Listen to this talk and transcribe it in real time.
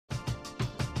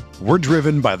We're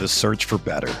driven by the search for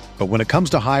better. But when it comes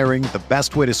to hiring, the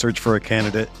best way to search for a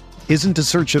candidate isn't to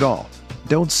search at all.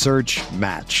 Don't search,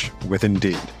 match with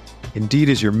Indeed. Indeed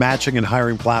is your matching and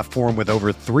hiring platform with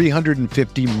over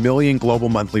 350 million global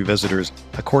monthly visitors,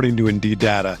 according to Indeed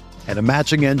data, and a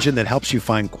matching engine that helps you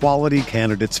find quality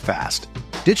candidates fast.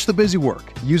 Ditch the busy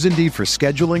work. Use Indeed for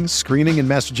scheduling, screening, and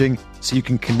messaging so you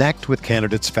can connect with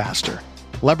candidates faster.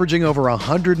 Leveraging over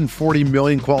 140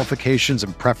 million qualifications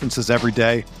and preferences every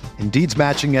day, Indeed's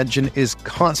matching engine is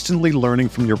constantly learning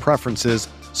from your preferences,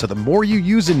 so the more you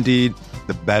use Indeed,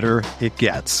 the better it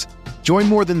gets. Join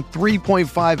more than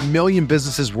 3.5 million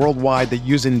businesses worldwide that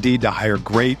use Indeed to hire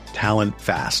great talent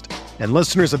fast. And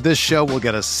listeners of this show will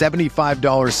get a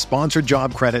 $75 sponsored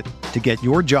job credit to get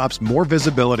your jobs more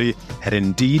visibility at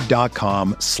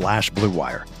Indeed.com/Blue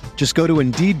Wire. Just go to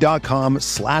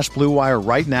Indeed.com/Blue Wire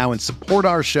right now and support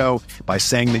our show by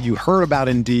saying that you heard about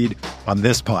Indeed on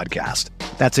this podcast.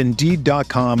 That's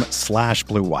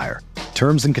Indeed.com/Blue Wire.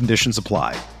 Terms and conditions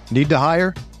apply. Need to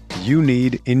hire? You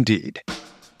need Indeed.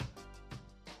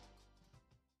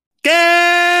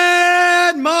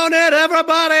 Good morning,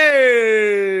 everybody.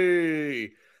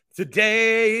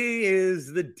 Today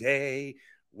is the day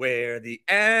where the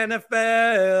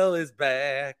NFL is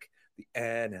back. The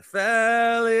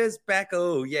NFL is back,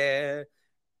 oh yeah.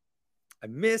 I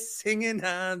miss singing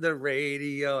on the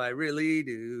radio, I really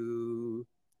do.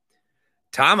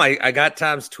 Tom, I got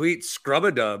Tom's tweet,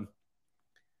 scrub-a-dub.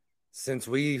 Since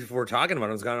we were talking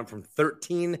about it, it's gone up from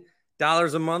 $13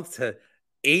 a month to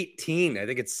 $18. I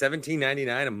think it's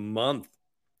 $17.99 a month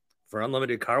for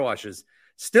unlimited car washes.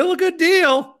 Still a good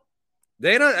deal.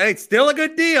 It's still a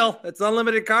good deal. It's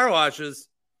unlimited car washes.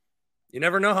 You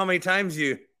never know how many times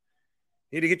you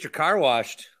need to get your car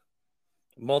washed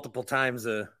multiple times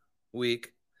a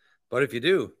week. But if you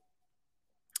do,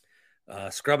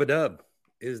 Scrub-a-Dub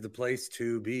is the place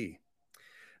to be.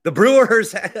 The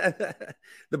Brewers,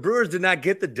 the Brewers did not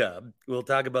get the dub. We'll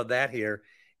talk about that here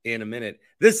in a minute.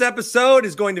 This episode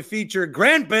is going to feature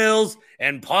Grant Bills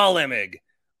and Paul Emig.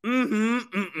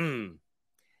 And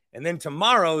then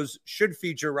tomorrow's should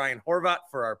feature Ryan Horvat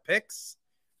for our picks.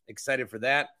 Excited for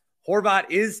that. Horvat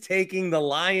is taking the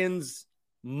Lions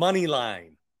money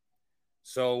line.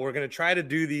 So we're going to try to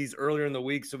do these earlier in the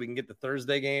week so we can get the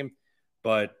Thursday game.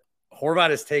 But Horvat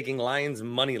is taking Lions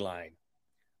money line.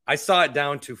 I saw it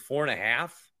down to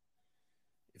 4.5.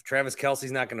 If Travis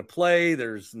Kelce's not going to play,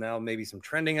 there's now maybe some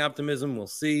trending optimism. We'll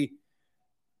see.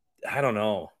 I don't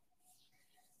know.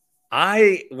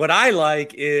 What I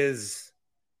like is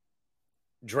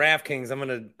DraftKings. I'm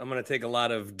gonna take a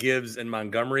lot of Gibbs and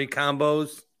Montgomery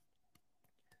combos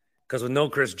because with no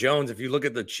Chris Jones, if you look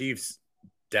at the Chiefs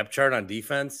depth chart on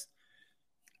defense,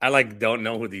 I don't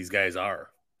know who these guys are.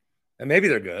 And maybe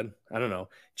they're good. I don't know.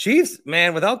 Chiefs,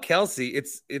 man, without Kelce,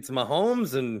 it's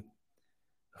Mahomes and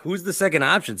who's the second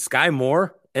option? Sky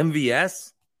Moore,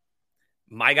 MVS,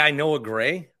 my guy Noah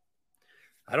Gray.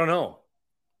 I don't know.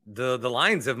 The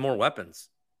Lions have more weapons,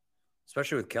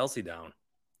 especially with Kelce down,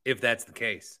 if that's the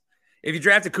case. If you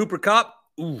drafted Cooper Kupp,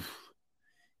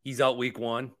 he's out week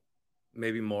 1,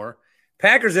 maybe more.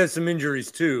 Packers have some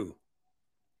injuries too,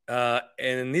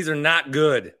 and these are not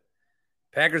good.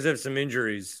 Packers have some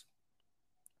injuries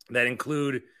that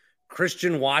include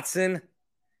Christian Watson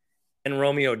and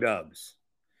Romeo Doubs.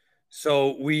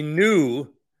 So we knew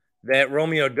that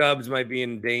Romeo Doubs might be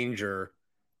in danger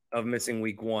of missing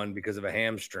week 1 because of a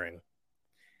hamstring.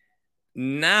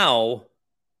 Now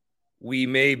we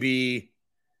may be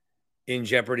in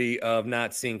jeopardy of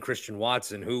not seeing Christian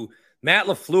Watson, who Matt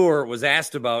LaFleur was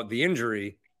asked about the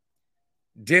injury,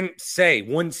 wouldn't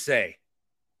say.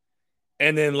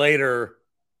 And then later,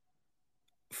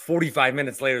 45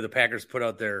 minutes later, the Packers put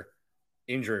out their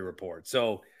injury report.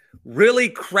 So really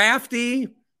crafty.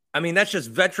 I mean, that's just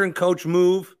veteran coach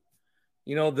move.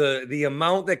 You know, the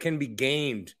amount that can be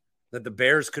gained, that the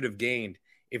Bears could have gained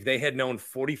if they had known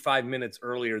 45 minutes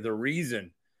earlier the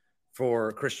reason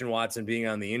for Christian Watson being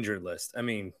on the injured list. I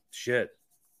mean, shit.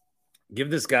 Give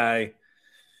this guy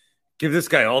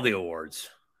all the awards.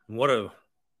 What a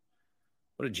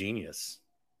genius.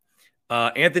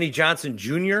 Anthony Johnson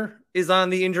Jr. is on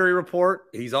the injury report.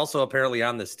 He's also apparently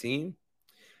on this team.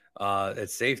 At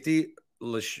safety,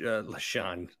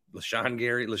 LaShawn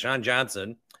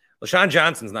Johnson. LaShawn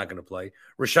Johnson's not going to play.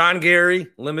 Rashawn Gary,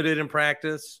 limited in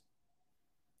practice.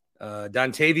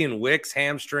 Dontavian Wicks,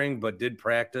 hamstring, but did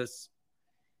practice.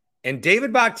 And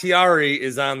David Bakhtiari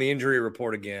is on the injury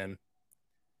report again.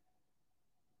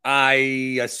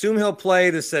 I assume he'll play.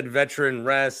 This said veteran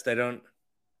rest.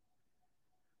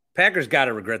 Packers got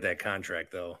to regret that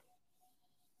contract, though.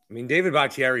 I mean, David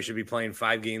Bakhtiari should be playing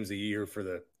 5 games a year for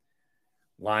the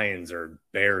Lions or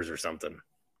Bears or something.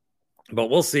 But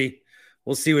we'll see.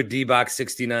 We'll see what D-Box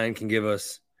 69 can give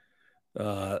us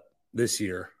this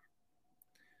year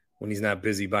when he's not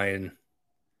busy buying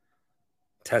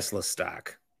Tesla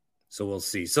stock. So we'll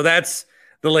see. So that's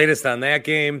the latest on that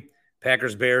game.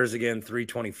 Packers-Bears, again,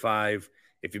 325.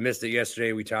 If you missed it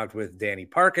yesterday, we talked with Danny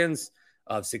Parkins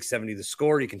of 670 The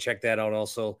Score. You can check that out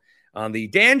also on the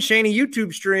Dan Shaney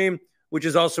YouTube stream, which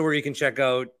is also where you can check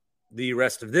out the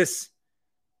rest of this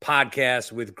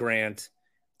podcast with Grant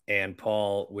and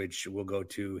Paul, which we'll go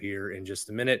to here in just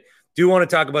a minute. Do want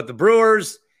to talk about the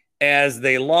Brewers as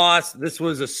they lost. This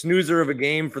was a snoozer of a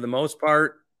game for the most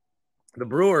part. The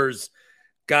Brewers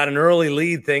got an early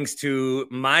lead thanks to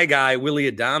my guy,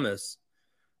 Willy Adames,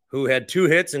 who had 2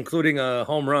 hits, including a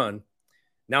home run,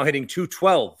 now hitting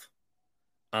 .212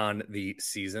 on the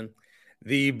season.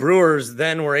 The Brewers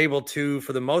then were able to,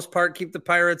 for the most part, keep the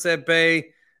Pirates at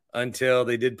bay until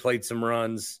they did plate some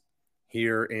runs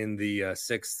here in the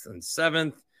 6th and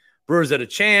 7th. Brewers had a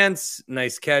chance.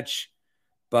 Nice catch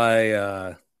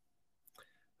by,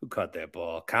 who caught that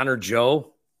ball? Connor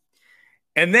Joe.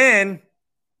 And then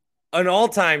an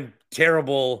all-time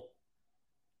terrible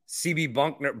C.B.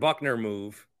 Buckner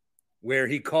move where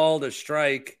he called a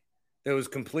strike that was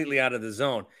completely out of the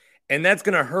zone. And that's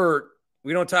going to hurt.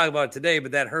 We don't talk about it today,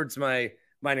 but that hurts mine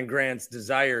and Grant's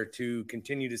desire to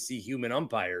continue to see human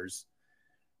umpires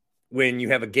when you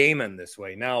have a game in this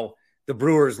way. Now, the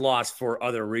Brewers lost for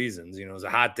other reasons. You know, it was a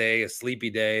hot day, a sleepy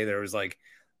day. There was like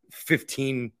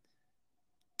 15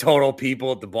 total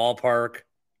people at the ballpark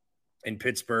in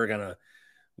Pittsburgh on a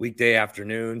weekday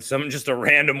afternoon. Just a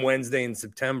random Wednesday in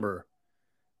September.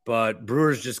 But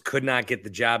Brewers just could not get the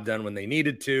job done when they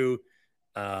needed to.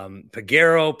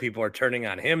 Peguero, people are turning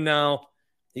on him now.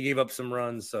 He gave up some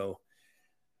runs. So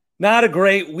not a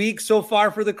great week so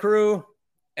far for the Crew.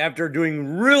 After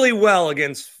doing really well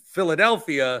against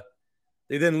Philadelphia,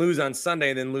 they then lose on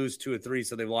Sunday and then lose 2 of 3.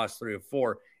 So they've lost 3 of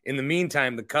 4. In the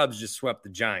meantime, the Cubs just swept the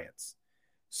Giants.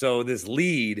 So this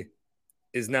lead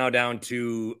is now down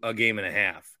to a game and a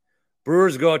half.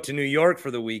 Brewers go out to New York for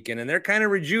the weekend, and they're kind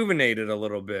of rejuvenated a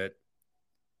little bit.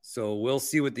 So we'll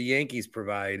see what the Yankees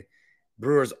provide.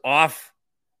 Brewers off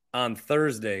on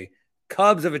Thursday.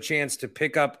 Cubs have a chance to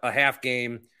pick up a half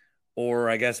game, or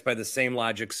I guess by the same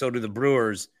logic, so do the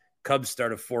Brewers. Cubs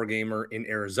start a 4-gamer in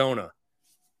Arizona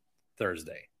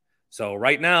Thursday. So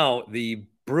right now, the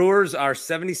Brewers are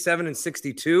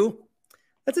 77-62.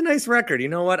 That's a nice record. You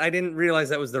know what? I didn't realize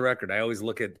that was the record. I always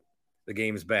look at the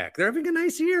games back. They're having a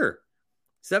nice year.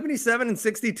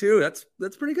 77-62.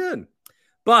 That's pretty good.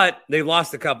 But they've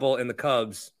lost a couple, and the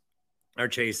Cubs are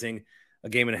chasing a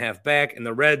game and a half back, and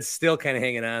the Reds still kind of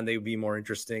hanging on. They would be more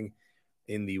interesting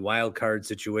in the wild card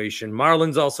situation.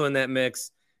 Marlins also in that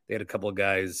mix. They had a couple of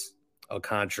guys,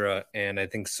 Alcantara and I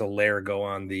think Soler, go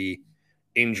on the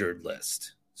injured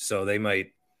list. So they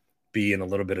might be in a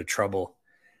little bit of trouble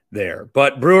there.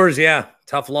 But Brewers, yeah,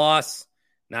 tough loss.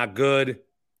 Not good.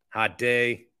 Hot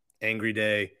day. Angry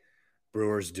day.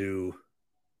 Brewers do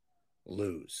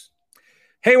lose.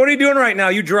 Hey, what are you doing right now?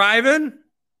 You driving?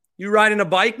 You riding a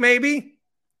bike maybe?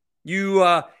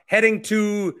 You heading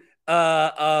to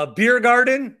a beer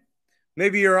garden?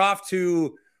 Maybe you're off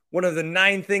to one of the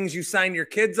 9 things you signed your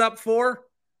kids up for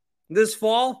this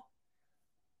fall.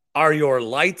 Are your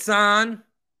lights on?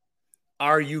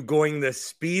 Are you going the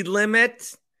speed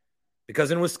limit? Because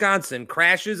in Wisconsin,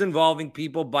 crashes involving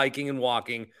people biking and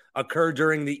walking occur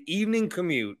during the evening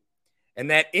commute, and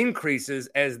that increases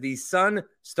as the sun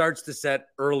starts to set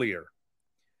earlier.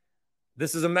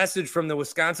 This is a message from the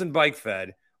Wisconsin Bike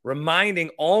Fed reminding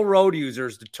all road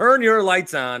users to turn your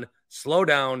lights on, slow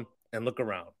down, and look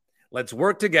around. Let's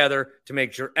work together to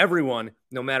make sure everyone,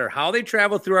 no matter how they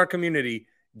travel through our community,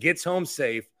 gets home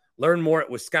safe. Learn more at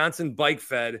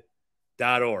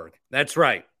wisconsinbikefed.org. That's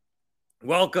right.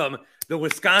 Welcome the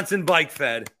Wisconsin Bike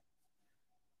Fed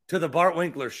to the Bart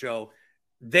Winkler Show.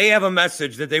 They have a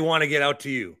message that they want to get out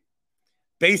to you.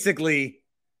 Basically,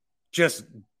 just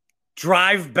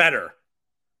drive better.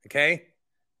 Okay?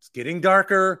 It's getting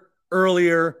darker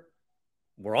earlier.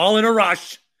 We're all in a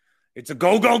rush. It's a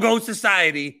go, go, go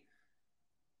society.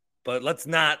 But let's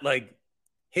not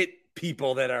hit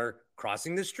people that are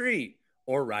crossing the street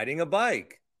or riding a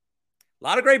bike. A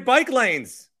lot of great bike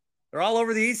lanes. They're all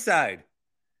over the east side.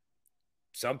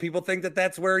 Some people think that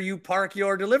that's where you park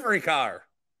your delivery car.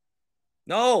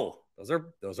 No,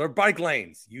 those are bike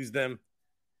lanes. Use them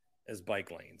as bike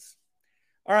lanes.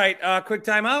 All right, quick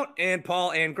timeout, and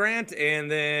Paul and Grant, and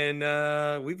then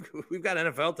we've got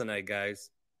NFL tonight,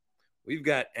 guys. We've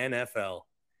got NFL.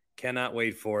 Cannot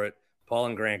wait for it. Paul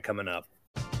and Grant coming up.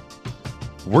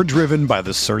 We're driven by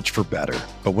the search for better.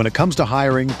 But when it comes to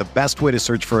hiring, the best way to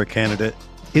search for a candidate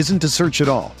isn't to search at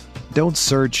all. Don't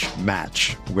search,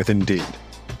 match with Indeed.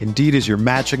 Indeed is your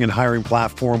matching and hiring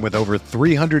platform with over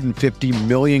 350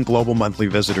 million global monthly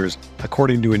visitors,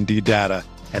 according to Indeed data,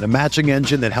 and a matching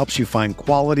engine that helps you find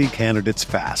quality candidates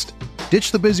fast.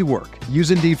 Ditch the busy work.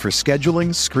 Use Indeed for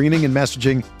scheduling, screening, and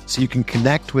messaging so you can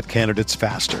connect with candidates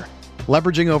faster.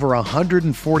 Leveraging over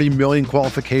 140 million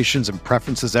qualifications and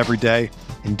preferences every day,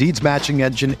 Indeed's matching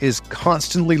engine is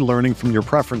constantly learning from your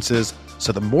preferences,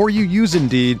 so the more you use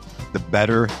Indeed, the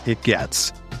better it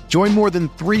gets. Join more than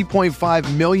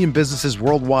 3.5 million businesses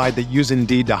worldwide that use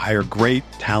Indeed to hire great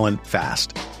talent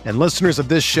fast. And listeners of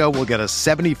this show will get a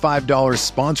 $75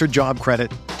 sponsored job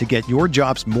credit to get your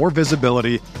jobs more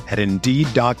visibility at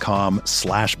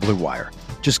Indeed.com/Blue Wire.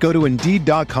 Just go to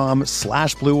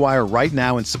Indeed.com/Blue Wire right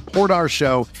now and support our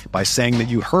show by saying that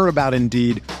you heard about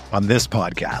Indeed on this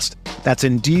podcast. That's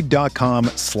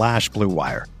Indeed.com/Blue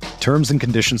Wire. Terms and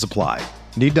conditions apply.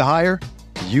 Need to hire?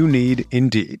 You need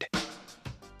Indeed.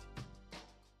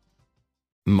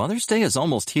 Mother's Day is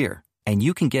almost here, and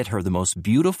you can get her the most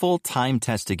beautiful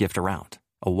time-tested gift around.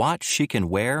 A watch she can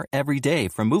wear every day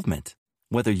from Movement.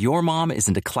 Whether your mom is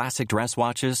into classic dress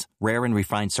watches, rare and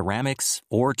refined ceramics,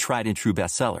 or tried and true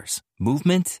bestsellers,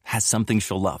 Movement has something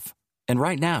she'll love. And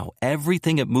right now,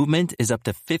 everything at Movement is up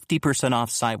to 50% off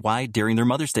site-wide during their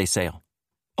Mother's Day sale.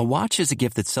 A watch is a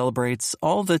gift that celebrates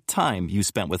all the time you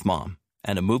spent with mom.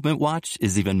 And a Movement watch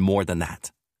is even more than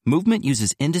that. Movement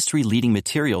uses industry-leading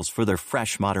materials for their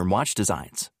fresh modern watch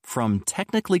designs, from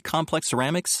technically complex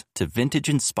ceramics to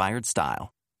vintage-inspired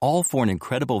style. All for an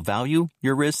incredible value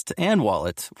your wrist and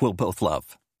wallet will both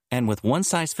love. And with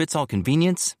one-size-fits-all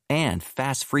convenience and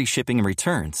fast free shipping and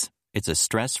returns, it's a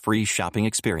stress-free shopping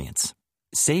experience.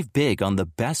 Save big on the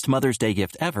best Mother's Day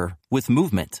gift ever with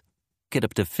Movement. Get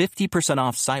up to 50%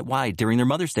 off site-wide during their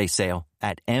Mother's Day sale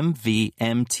at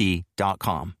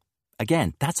MVMT.com.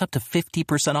 Again, that's up to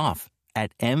 50% off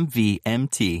at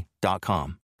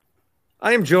MVMT.com.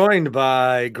 I am joined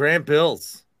by Grant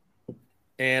Bills,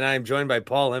 and I'm joined by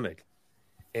Paul Emick,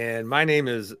 and my name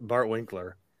is Bart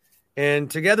Winkler. And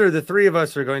together, the three of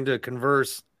us are going to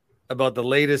converse about the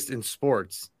latest in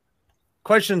sports.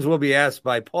 Questions will be asked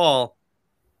by Paul,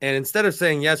 and instead of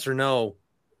saying yes or no,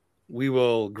 we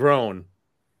will groan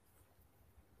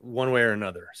one way or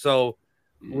another. So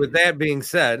with that being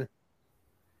said,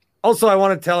 also, I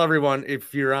want to tell everyone,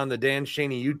 if you're on the Dan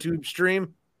Shaney YouTube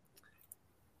stream,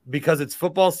 because it's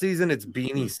football season, it's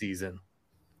beanie season.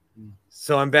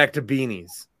 So I'm back to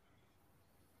beanies.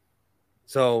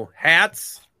 So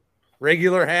hats,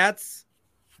 regular hats,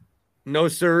 no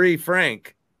siree,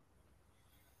 Frank.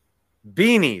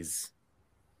 Beanies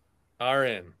are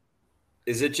in.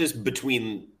 Is it just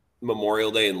between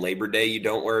Memorial Day and Labor Day you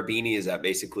don't wear a beanie? Is that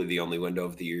basically the only window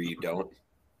of the year you don't?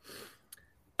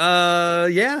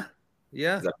 Yeah.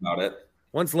 Is that about it?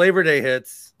 Once Labor Day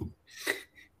hits,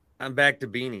 I'm back to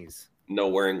beanies. No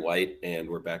wearing white, and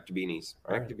we're back to beanies.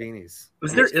 Back to beanies.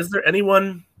 Is there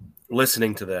anyone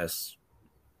listening to this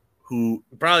who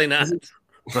probably not?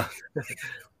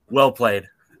 Well played.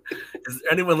 Is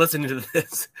there anyone listening to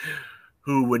this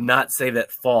who would not say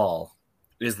that fall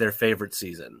is their favorite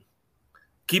season?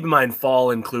 Keep in mind,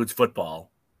 fall includes football.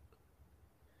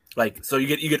 Like, so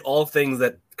you get all things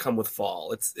that come with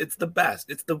fall. It's the best.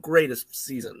 It's the greatest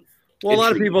season. Well, a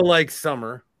lot of people like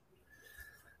summer.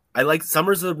 I like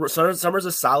summer's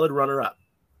a solid runner-up.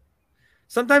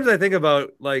 Sometimes I think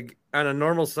about, like, on a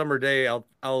normal summer day,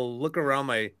 I'll look around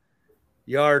my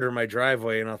yard or my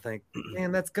driveway and I'll think,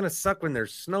 man, that's gonna suck when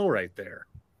there's snow right there.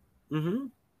 Mm-hmm.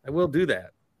 I will do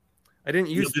that. I didn't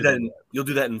used to do that. You'll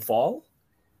do that in fall?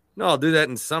 No, I'll do that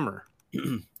in summer.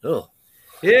 Oh.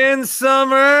 In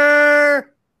summer.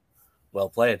 Well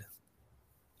played.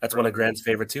 That's one of Grant's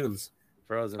favorite tunes.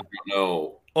 Frozen.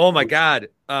 No. Oh my God.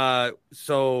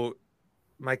 So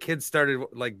my kid started,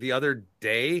 like, the other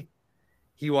day,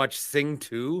 he watched Sing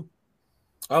 2.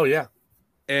 Oh yeah.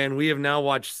 And we have now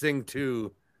watched Sing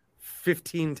 2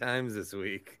 15 times this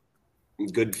week.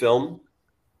 Good film.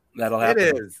 That'll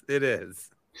happen. It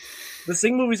is. The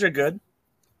Sing movies are good.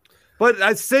 But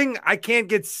I can't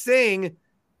get Sing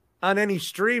on any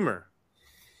streamer.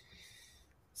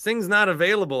 Sing's not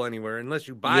available anywhere unless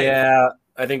you buy it. Yeah,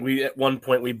 I think at one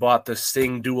point we bought the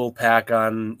Sing dual pack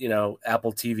on,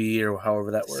 Apple TV or however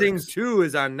that works. Sing 2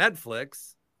 is on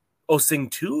Netflix. Oh,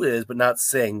 Sing 2 is, but not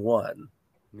Sing 1.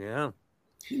 Yeah.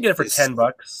 You can get it for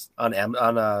 $10 on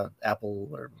Apple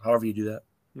or however you do that.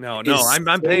 No,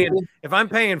 I'm paying. If I'm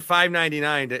paying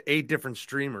 $5.99 to 8 different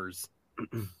streamers,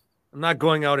 I'm not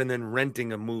going out and then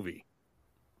renting a movie.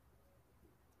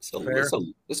 This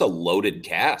is a loaded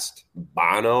cast.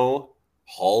 Bono,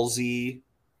 Halsey,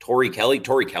 Tori Kelly.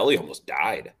 Tori Kelly almost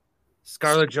died.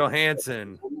 Scarlett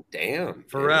Johansson. Damn.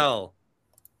 Pharrell.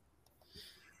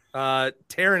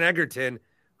 Taron Egerton,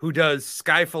 who does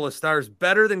Sky Full of Stars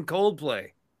better than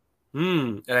Coldplay.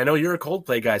 And I know you're a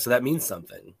Coldplay guy, so that means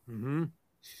something. Mm-hmm.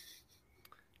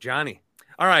 Johnny.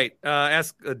 All right.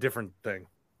 Ask a different thing.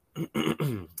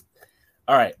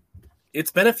 All right.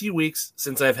 It's been a few weeks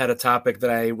since I've had a topic that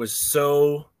I was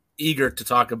so eager to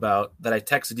talk about that I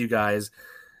texted you guys,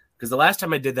 because the last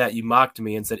time I did that, you mocked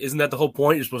me and said, isn't that the whole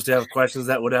point? You're supposed to have questions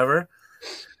that whatever.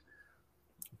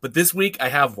 But this week I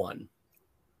have one.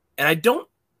 And I don't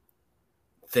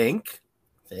think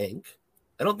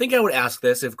I would ask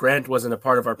this if Grant wasn't a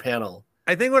part of our panel.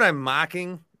 I think what I'm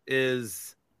mocking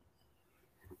is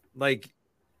like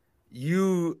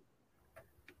you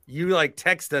like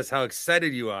text us how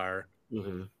excited you are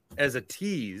as a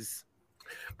tease.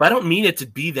 But I don't mean it to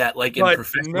be that like in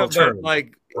professional terms. But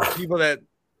like people that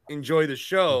enjoy the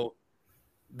show,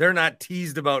 they're not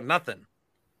teased about nothing.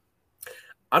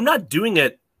 I'm not doing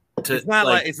it to it's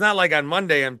not like on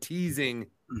Monday I'm teasing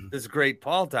this great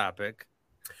Paul topic.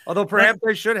 Although perhaps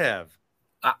I should have.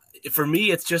 For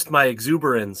me, it's just my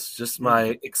exuberance, just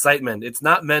my excitement. It's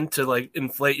not meant to like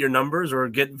inflate your numbers or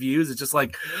get views. It's just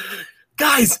like,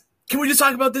 guys, can we just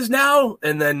talk about this now?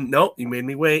 And then, nope, you made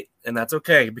me wait. And that's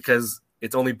okay because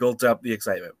it's only built up the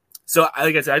excitement. So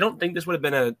like I said, I don't think this would have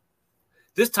been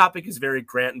this topic is very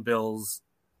Grant and Bills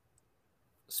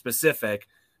specific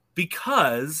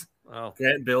because Grant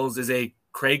and Bills is a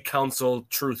Craig Counsell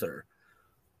truther.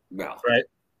 Well, right.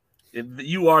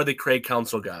 You are the Craig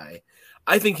Counsell guy.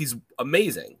 I think he's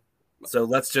amazing. So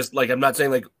let's just I'm not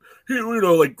saying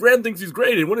Grant thinks he's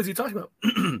great. And what is he talking about?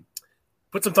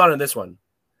 Put some thought in this one.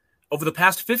 Over the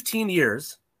past 15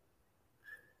 years,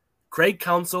 Craig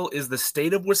Counsell is the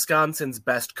state of Wisconsin's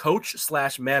best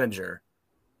coach/manager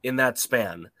in that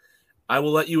span. I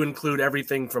will let you include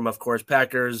everything from, of course,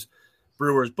 Packers,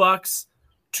 Brewers, Bucks,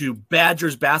 to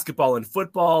Badgers basketball and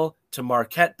football, to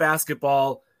Marquette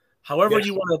basketball, however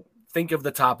you want to think of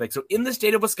the topic. So in the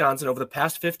state of Wisconsin over the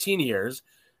past 15 years,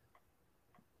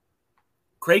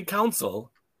 Craig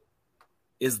Counsell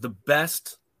is the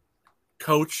best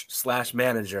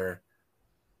coach/manager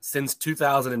since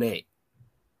 2008.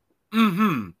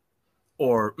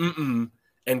 Or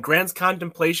And Grant's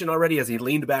contemplation already as he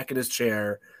leaned back in his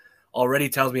chair already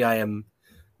tells me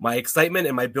my excitement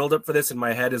and my buildup for this in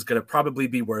my head is going to probably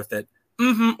be worth it.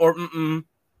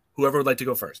 Whoever would like to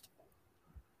go first.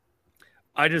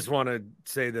 I just want to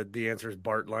say that the answer is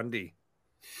Bart Lundy.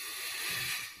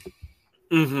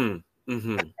 My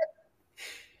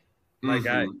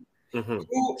guy.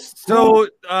 So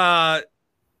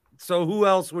who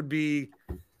else would be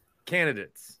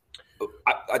candidates?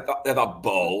 I thought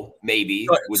Bo maybe.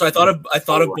 So I thought of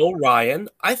Bo Ryan.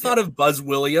 I thought of Buzz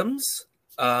Williams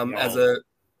as a.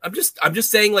 I'm just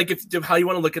saying how you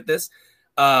want to look at this.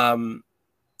 So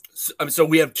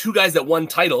we have two guys that won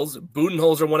titles.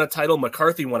 Budenholzer won a title.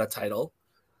 McCarthy won a title.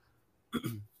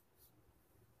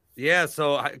 Yeah.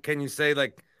 So can you say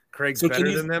Craig's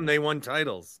better than them? They won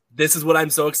titles. This is what I'm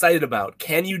so excited about.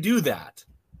 Can you do that?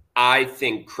 I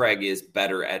think Craig is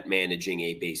better at managing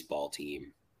a baseball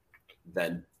team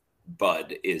than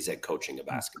Bud is at coaching a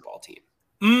basketball team.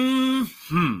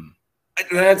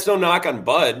 That's no knock on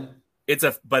Bud.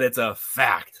 But it's a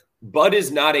fact. Bud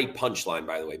is not a punchline,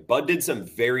 by the way. Bud did some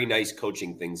very nice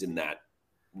coaching things in that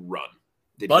run.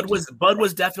 Bud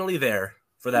was definitely there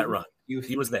for that run.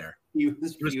 He was there. He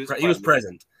was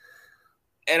present.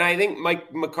 And I think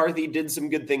Mike McCarthy did some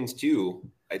good things too.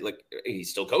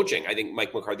 He's still coaching. I think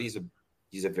Mike McCarthy's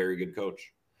he's a very good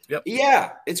coach. Yep.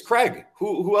 Yeah, it's Craig.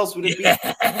 Who else would it be?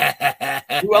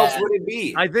 Who else would it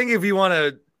be? I think if you want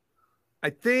to,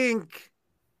 I think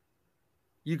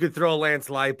you could throw Lance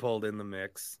Leipold in the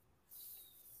mix.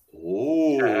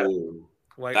 Oh,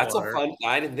 that's a fun.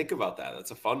 I didn't think about that. That's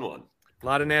a fun one. A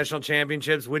lot of national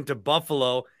championships, went to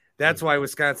Buffalo. That's why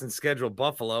Wisconsin scheduled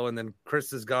Buffalo, and then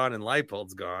Chris is gone and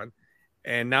Leipold's gone,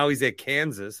 and now he's at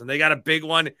Kansas, and they got a big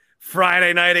one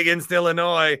Friday night against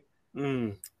Illinois.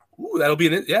 Ooh, that'll be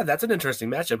that's an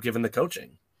interesting matchup given the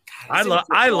coaching. God,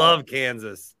 I love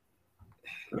Kansas.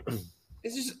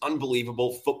 It's just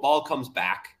unbelievable. Football comes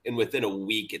back, and within a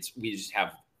week, we just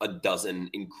have a dozen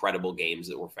incredible games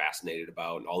that we're fascinated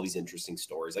about, and all these interesting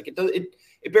stories. It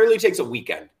barely takes a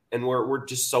weekend, and we're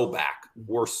just so back.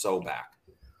 We're so back.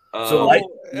 So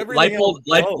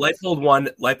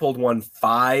Leipold won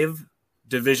 5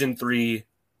 Division III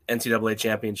NCAA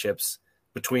championships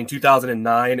between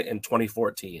 2009 and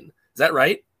 2014. Is that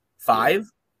right?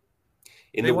 5?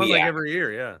 They won every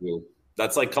year, yeah.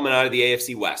 That's like coming out of the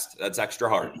AFC West. That's extra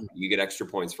hard. You get extra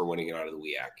points for winning it out of the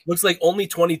WEAC. Looks like only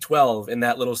 2012 in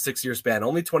that little 6-year span.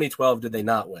 Only 2012 did they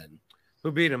not win.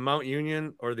 Who beat him, Mount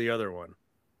Union or the other one?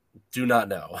 Do not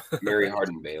know. Mary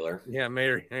Hardin Baylor. Yeah,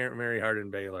 Mary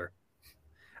Hardin Baylor.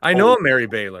 I know Mary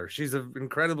Baylor. She's an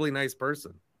incredibly nice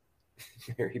person.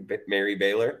 Mary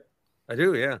Baylor? I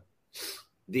do, yeah.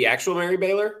 The actual Mary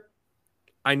Baylor?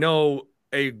 I know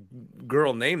a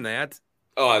girl named that.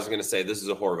 Oh, I was going to say, this is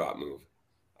a Horvat move.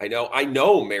 I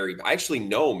know Mary. I actually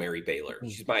know Mary Baylor.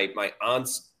 She's my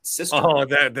aunt's sister. Oh,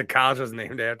 the college was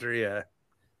named after, yeah.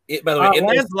 By the way,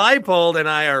 Lance Leipold and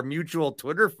I are mutual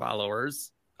Twitter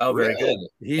followers. Oh, very good.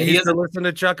 He used to listen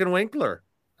to Chuck and Winkler.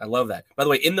 I love that. By the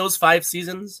way, in those 5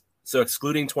 seasons, so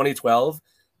excluding 2012,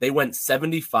 they went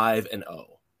 75-0.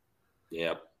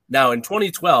 Yep. Now in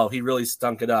 2012, he really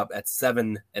stunk it up at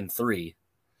 7-3.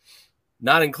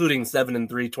 Not including 7-3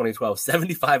 2012,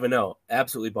 75-0.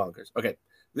 Absolutely bonkers. Okay.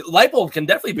 Leipold can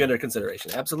definitely be under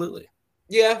consideration. Absolutely.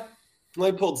 Yeah.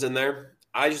 Leipold's in there.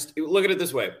 I just look at it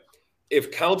this way.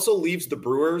 If Counsell leaves the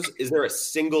Brewers, is there a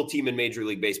single team in Major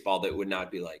League Baseball that would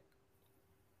not be like,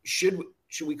 should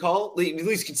we call? At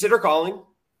least consider calling.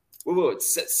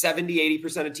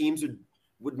 70-80% of teams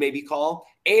would maybe call.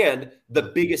 And the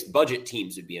biggest budget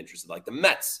teams would be interested. Like the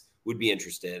Mets would be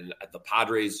interested. And the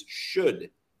Padres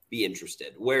should be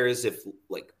interested. Whereas if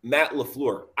like Matt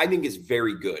LaFleur, I think is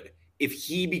very good. If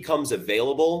he becomes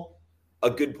available, a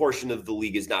good portion of the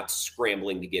league is not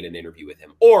scrambling to get an interview with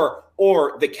him. Or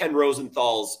the Ken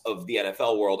Rosenthal's of the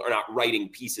NFL world are not writing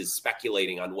pieces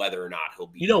speculating on whether or not he'll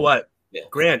be. You know what, Yeah.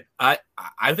 Grant, I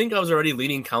think I was already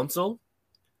leaning Counsell.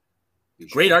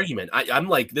 Great argument. I'm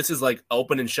like, this is like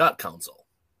open and shut Counsell.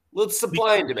 Well, it's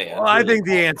supply and demand. Well, I think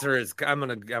the answer is I'm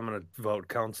gonna vote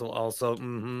Counsell also.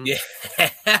 Mm-hmm.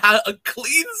 Yeah, a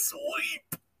clean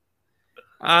sweep.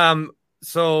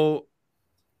 So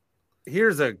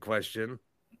here's a question: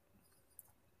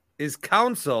 is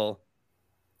Counsell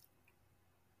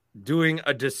doing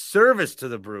a disservice to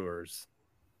the Brewers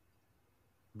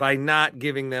by not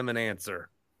giving them an answer?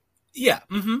 Yeah.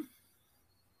 Mm-hmm.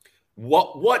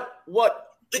 What would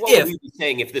we be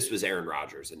saying if this was Aaron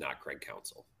Rodgers and not Craig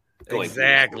Counsell?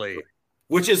 Exactly.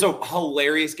 Which is a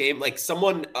hilarious game. Like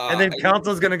someone, and then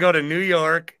Counsell's going to go to New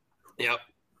York. Yep.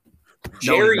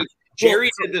 Jerry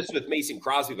did this with Mason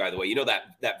Crosby, by the way. You know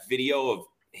that video of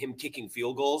him kicking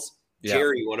field goals? Yeah.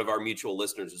 Jerry, one of our mutual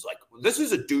listeners, was like, this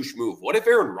is a douche move. What if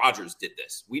Aaron Rodgers did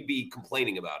this? We'd be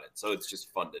complaining about it. So it's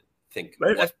just fun to think.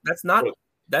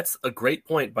 That's a great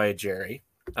point by Jerry.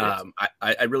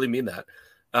 I really mean that.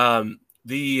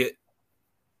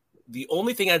 The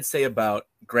only thing I'd say about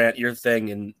Grant, your thing,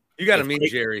 and you got to meet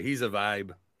Jerry. He's a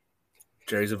vibe.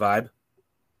 Jerry's a vibe.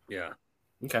 Yeah.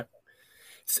 Okay.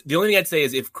 So the only thing I'd say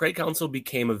is if Craig Counsell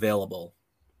became available,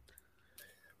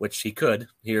 which he could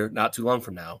here not too long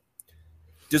from now,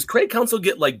 does Craig Counsell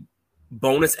get like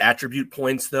bonus attribute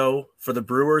points though for the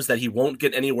Brewers that he won't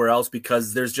get anywhere else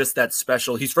because there's just that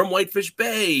special? He's from Whitefish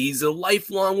Bay. He's a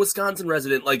lifelong Wisconsin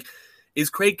resident. Like, is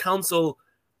Craig Counsell?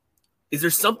 Is there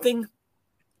something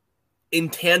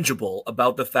intangible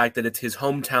about the fact that it's his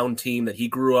hometown team that he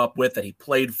grew up with, that he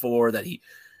played for,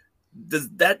 does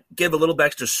that give a little bit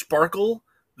extra sparkle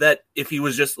that if he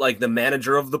was just like the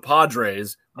manager of the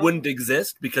Padres wouldn't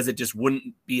exist because it just wouldn't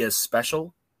be as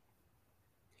special?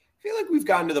 I feel like we've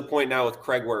gotten to the point now with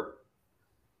Craig where,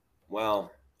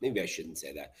 well, maybe I shouldn't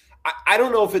say that. I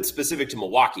don't know if it's specific to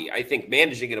Milwaukee. I think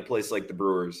managing in a place like the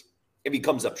Brewers, if he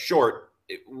comes up short,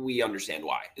 we understand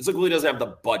why. It's like, well, he doesn't have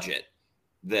the budget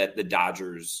that the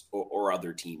Dodgers or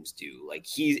other teams do. Like,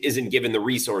 he isn't given the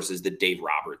resources that Dave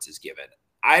Roberts is given.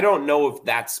 I don't know if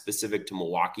that's specific to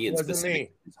Milwaukee and specific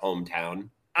to his hometown.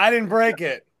 I didn't break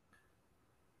it.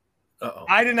 Uh-oh.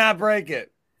 I did not break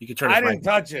it. You can turn. I didn't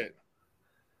touch it.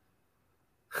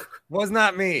 Was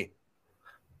not me.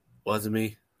 Wasn't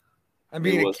me. I'm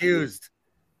being accused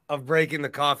of breaking the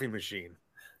coffee machine.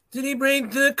 Did he break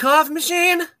the coffee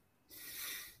machine?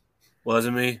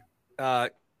 Wasn't me.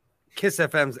 Kiss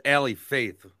FM's Allie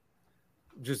Faith,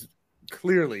 just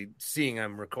clearly seeing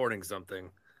I'm recording something.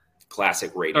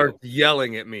 Classic radio. Or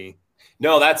yelling at me.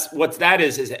 No, that's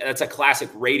a classic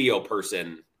radio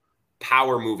person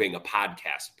power moving a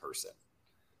podcast person.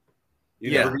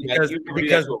 Because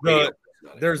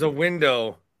there's a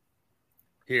window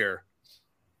here.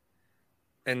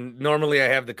 And normally I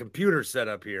have the computer set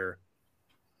up here.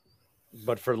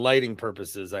 But for lighting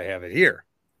purposes, I have it here.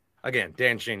 Again,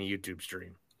 Dan Shaney YouTube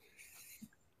stream.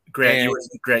 Grant,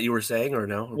 you were saying or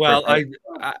no? Well,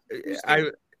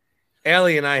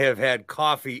 Allie and I have had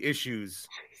coffee issues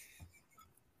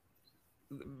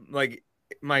like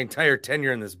my entire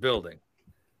tenure in this building.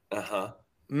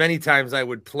 Many times I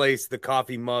would place the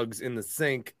coffee mugs in the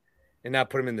sink and not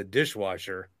put them in the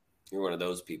dishwasher. You're one of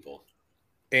those people.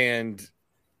 And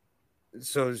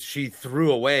so she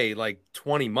threw away like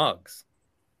 20 mugs.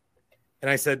 And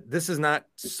I said, this is not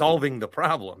solving the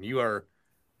problem. You are.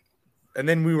 And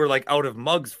then we were like out of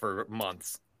mugs for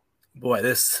months. Boy,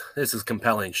 this is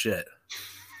compelling shit.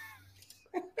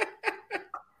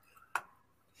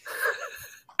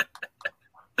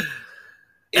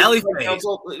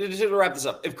 Just to wrap this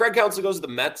up, if Craig Counsell goes to the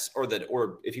Mets or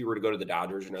if he were to go to the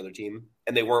Dodgers or another team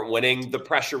and they weren't winning, the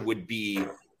pressure would be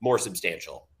more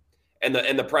substantial, and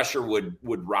the pressure would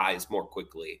rise more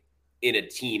quickly in a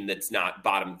team that's not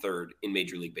bottom third in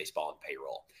Major League Baseball and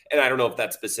payroll. And I don't know if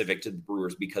that's specific to the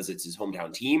Brewers because it's his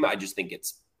hometown team. I just think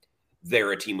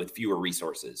they're a team with fewer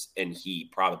resources, and he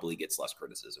probably gets less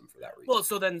criticism for that reason. Well,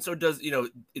 so does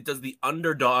the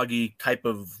underdoggy type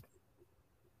of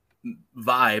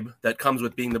vibe that comes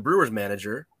with being the Brewers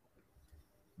manager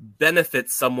benefit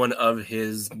someone of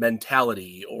his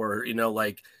mentality, or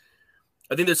I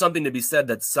think there's something to be said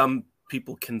that some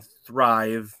people can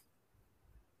thrive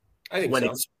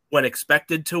when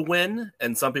expected to win,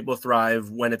 and some people thrive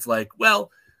when it's like,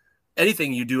 well,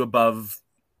 anything you do above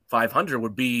 500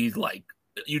 would be like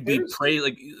you'd be praised.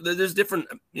 Like there's different,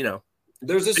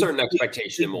 There's a certain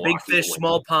expectation in Milwaukee. Big fish,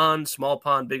 small pond,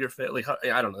 bigger fish. Like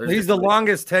I don't know. He's the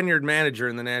longest tenured manager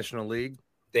in the National League.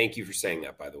 Thank you for saying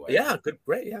that, by the way. Yeah, good,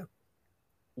 great, yeah.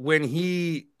 When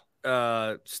he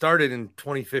started in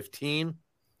 2015,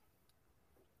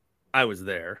 I was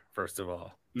there. First of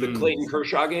all, the Clayton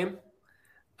Kershaw game.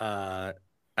 I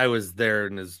was there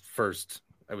in his first.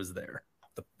 I was there.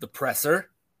 The presser.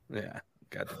 Yeah,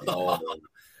 got to be.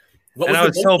 I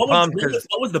was so pumped because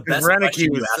what was the best?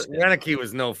 Renicky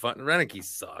was no fun. Renicky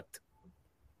sucked.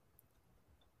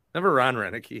 Remember Ron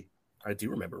Renicky? I do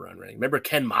remember Ron Renicky. Remember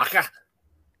Ken Maka?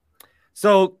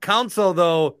 So Counsell,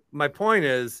 though, my point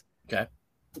is, okay,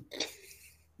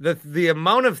 the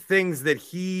amount of things that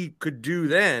he could do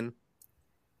then,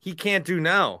 he can't do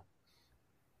now.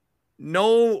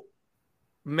 No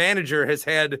manager has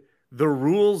had the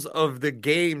rules of the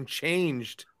game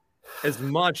changed as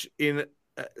much in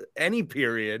any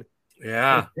period.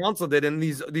 Yeah, Counsell did, and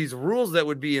these rules that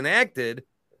would be enacted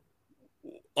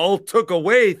all took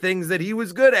away things that he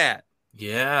was good at.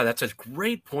 Yeah, that's a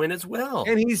great point as well.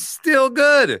 And he's still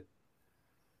good.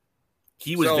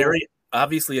 He was very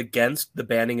obviously against the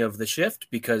banning of the shift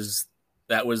because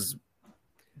that was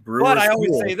Brewers. But I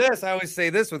always say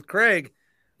this with Craig.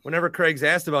 Whenever Craig's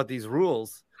asked about these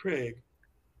rules, Craig,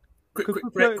 the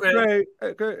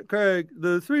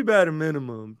 3-batter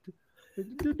minimum.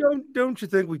 Don't you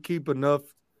think we keep enough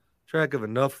track of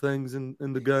enough things in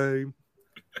the game?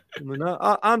 I mean,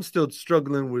 I'm still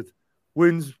struggling with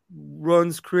wins,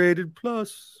 runs created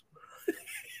plus.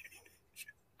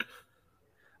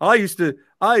 I used to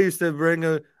bring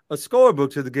a scorebook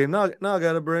to the game. Now I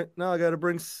gotta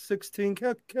bring 16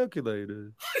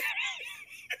 calculators.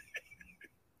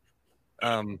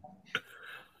 I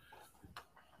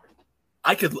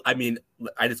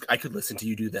could listen to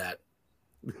you do that.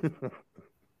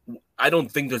 I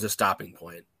don't think there's a stopping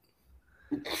point.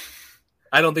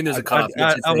 I don't think there's a cutoff.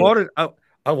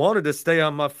 I wanted to stay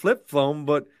on my flip phone,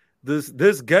 but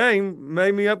this game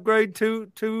made me upgrade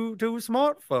to a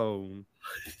smartphone.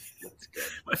 That's good.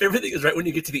 My favorite thing is right when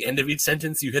you get to the end of each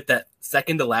sentence, you hit that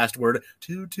second to last word,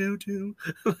 two.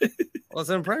 Well, it's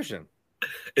an impression.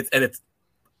 It's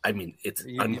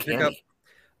uncanny.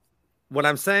 What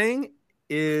I'm saying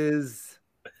is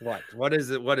what? What is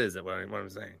it? What I'm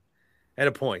saying? At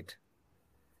a point.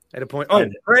 Oh,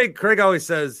 Craig always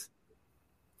says,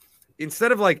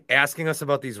 instead of like asking us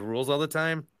about these rules all the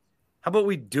time, how about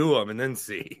we do them and then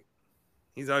see?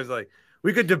 He's always like,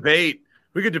 we could debate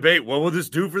what will this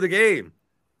do for the game?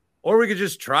 Or we could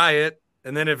just try it,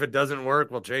 and then if it doesn't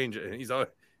work, we'll change it. And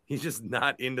he's just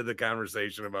not into the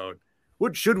conversation about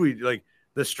what should we, like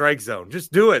the strike zone.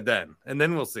 Just do it then, and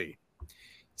then we'll see.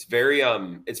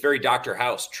 It's very Dr.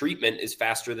 House. Treatment is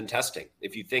faster than testing.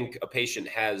 If you think a patient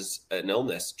has an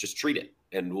illness, just treat it,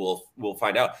 and we'll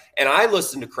find out. And I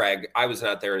listened to Craig. I was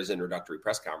not there at his introductory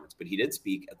press conference, but he did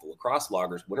speak at the Lacrosse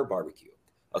Loggers Winter Barbecue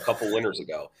a couple winters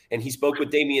ago. And he spoke with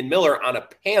Damian Miller on a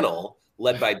panel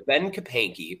led by Ben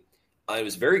Kapanke. It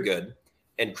was very good.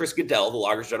 And Chris Goodell, the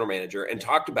Loggers general manager, and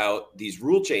talked about these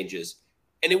rule changes.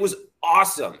 And it was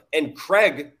awesome. And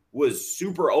Craig was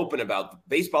super open about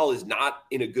baseball is not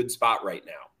in a good spot right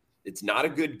now. It's not a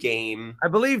good game. I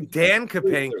believe Dan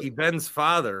Kapanke, Ben's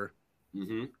father,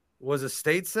 was a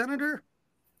state senator?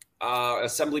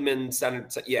 Assemblyman,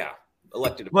 senator, yeah,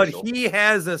 elected official. But he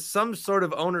has some sort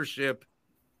of ownership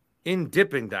in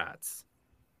Dippin' Dots.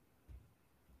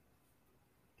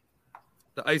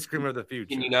 The ice cream of the future.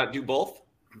 Can you not do both?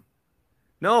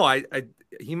 No,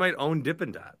 he might own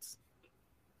Dippin' Dots.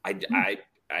 I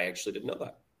actually didn't know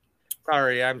that.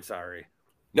 Sorry, I'm sorry.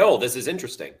 No, this is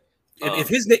interesting.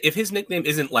 If his nickname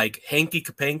isn't like Hanky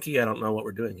Kapanky, I don't know what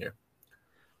we're doing here.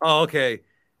 Oh, okay.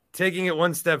 Taking it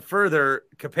one step further,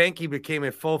 Kapanky became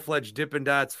a full-fledged Dippin'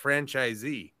 Dots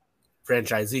franchisee.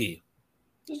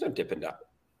 There's no Dippin' Dot.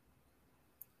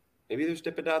 Maybe there's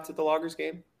Dippin' Dots at the Loggers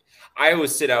game. I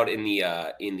always sit out in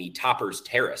the Toppers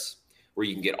Terrace where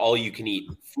you can get all you can eat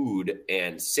food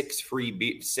and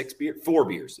 4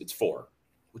 beers. It's 4,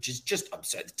 which is just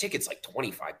absurd. The ticket's like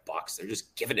 $25. They're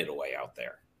just giving it away out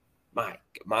there.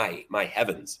 My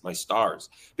heavens, my stars.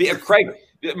 But yeah, Craig,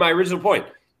 my original point,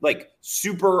 like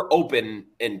super open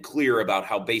and clear about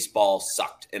how baseball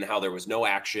sucked and how there was no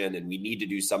action and we need to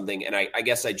do something. And I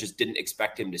guess I just didn't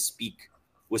expect him to speak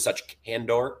with such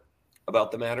candor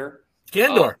about the matter.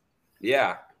 Candor.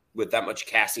 Yeah, with that much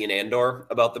Cassian Andor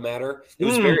about the matter. It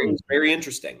was very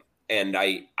interesting. And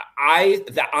I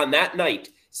on that night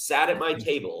sat at my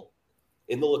table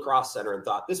in the lacrosse center and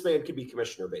thought, this man could be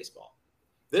commissioner of baseball.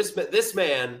 This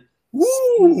man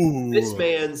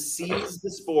sees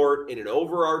the sport in an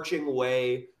overarching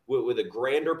way with a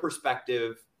grander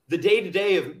perspective. The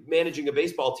day-to-day of managing a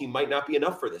baseball team might not be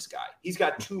enough for this guy. He's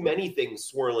got too many things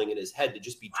swirling in his head to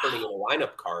just be turning in a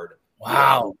lineup card.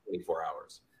 Wow. 24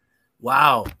 hours.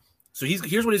 Wow. So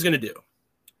here's what he's going to do.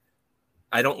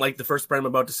 I don't like the first part I'm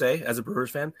about to say as a Brewers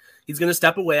fan. He's going to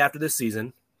step away after this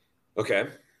season. Okay.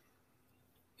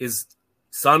 His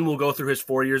son will go through his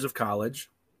 4 years of college.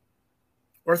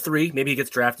 Or 3. Maybe he gets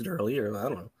drafted early, or I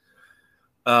don't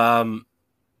know.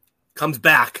 Comes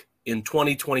back in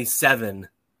 2027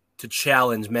 to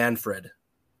challenge Manfred.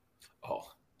 Oh,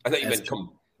 I thought you meant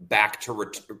come back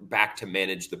to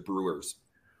manage the Brewers.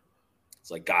 It's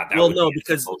like, God, that would be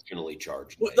because emotionally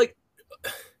charged. Like,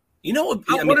 you know,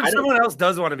 what if someone else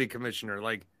does want to be commissioner?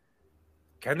 Like,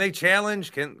 can they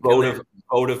challenge?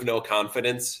 Vote of no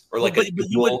confidence, or like a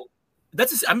duel?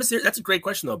 That's a great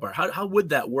question though, Bart. How would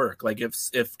that work? Like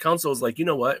if Counsell is like, you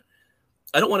know what,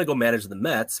 I don't want to go manage the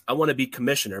Mets. I want to be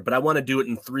commissioner, but I want to do it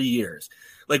in 3 years.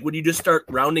 Like, would you just start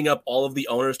rounding up all of the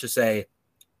owners to say,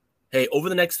 hey, over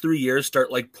the next 3 years, start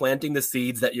like planting the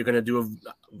seeds that you're going to do a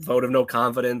vote of no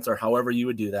confidence or however you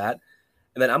would do that.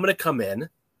 And then I'm going to come in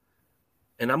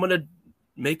and I'm going to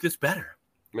make this better.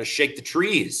 I'm going to shake the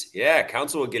trees. Yeah.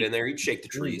 Counsell would get in there. He'd shake the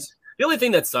trees. The only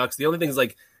thing that sucks, is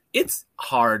like, it's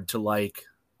hard to like,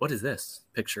 what is this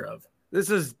picture of? This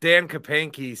is Dan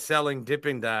Kapanky selling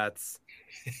Dippin' Dots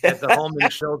at the Holman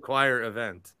Show Choir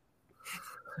event.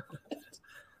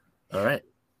 All right.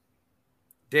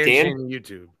 Dan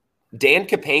YouTube. Dan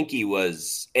Kapanky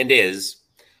was and is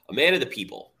a man of the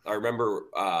people. I remember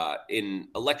in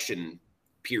election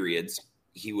periods,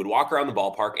 he would walk around the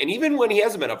ballpark. And even when he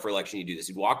hasn't been up for election, he'd do this.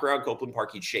 He'd walk around Copeland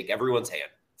Park. He'd shake everyone's hand.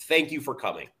 Thank you for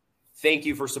coming. Thank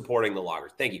you for supporting the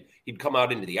Loggers. Thank you. He'd come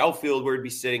out into the outfield where he'd be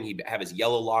sitting. He'd have his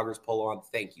yellow Loggers polo on.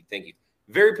 Thank you. Thank you.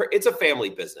 It's a family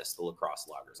business, the lacrosse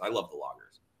Loggers. I love the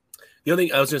Loggers. The only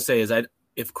thing I was going to say is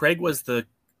if Craig was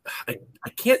I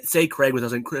can't say Craig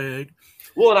without Craig.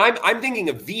 Well, and I'm thinking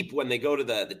of Veep when they go to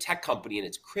the tech company and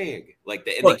it's Craig. Like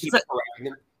they keep correcting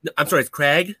him. I'm sorry, it's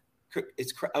Craig.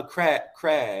 It's Craig.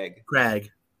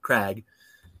 Craig.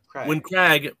 When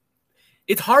Craig,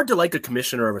 it's hard to like a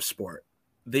commissioner of a sport.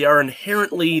 They are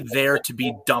inherently there to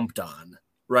be dumped on,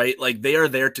 right? Like they are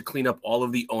there to clean up all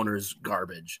of the owner's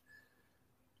garbage.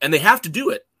 And they have to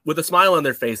do it with a smile on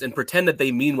their face and pretend that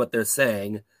they mean what they're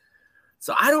saying.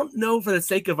 So I don't know for the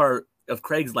sake of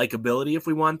Craig's likability if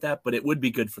we want that, but it would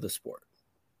be good for the sport.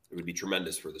 It would be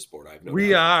tremendous for the sport.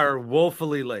 We are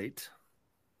woefully late.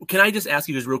 Can I just ask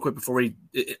you just real quick before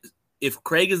if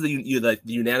Craig is the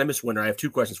unanimous winner, I have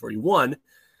 2 questions for you. One,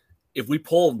 if we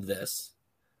polled this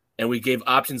and we gave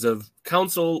options of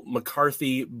Counsell,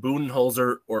 McCarthy,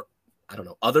 Budenholzer, or I don't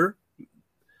know, other,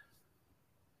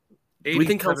 87%. We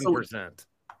think Counsell.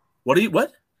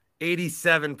 What?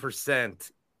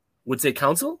 87% would say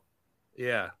Counsell?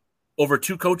 Yeah. Over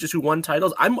 2 coaches who won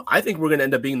titles? I think we're going to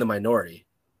end up being the minority.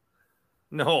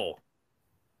 No.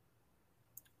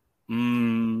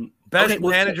 Best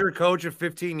manager coach of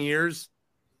 15 years.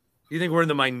 You think we're in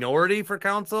the minority for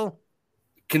Counsell?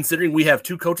 Considering we have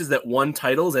 2 coaches that won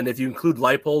titles, and if you include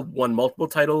Leipold, won multiple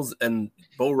titles, and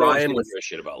Bo Ryan was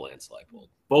shit about Lance Leipold.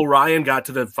 Bo Ryan got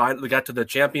to the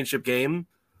championship game.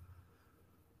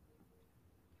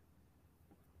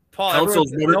 Paul,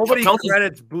 nobody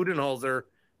credits Budenholzer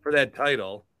for that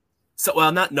title. So,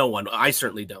 well, not no one. I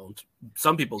certainly don't.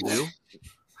 Some people do.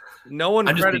 No one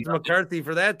credits McCarthy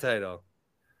for that title.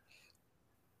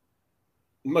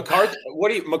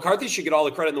 McCarthy should get all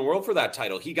the credit in the world for that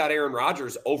title. He got Aaron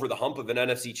Rodgers over the hump of an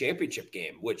NFC Championship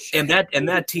game, and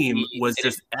that team was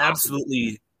just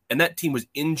absolutely, and that team was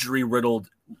injury riddled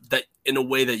that in a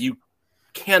way that you're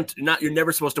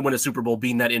never supposed to win a Super Bowl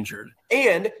being that injured.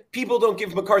 And people don't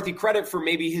give McCarthy credit for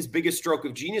maybe his biggest stroke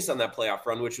of genius on that playoff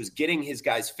run, which was getting his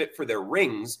guys fit for their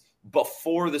rings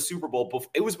before the Super Bowl.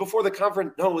 It was before the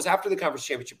conference. No, it was after the conference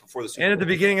championship, before the Super Bowl. And at the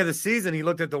beginning of the season, he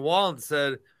looked at the wall and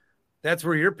said, "That's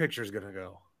where your picture's going to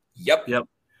go." Yep.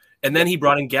 And then he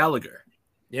brought in Gallagher.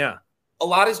 Yeah. A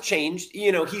lot has changed.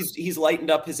 He's lightened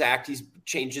up his act. He's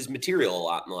changed his material a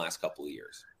lot in the last couple of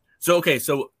years. So,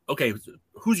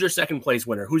 who's your second place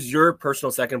winner? Who's your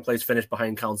personal second place finish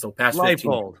behind Counsell? Past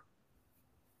 15. Leipold.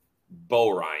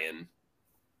 Bo Ryan.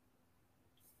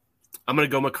 I'm going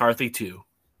to go McCarthy too.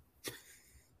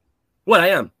 What I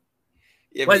am?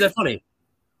 Yeah, why is that funny?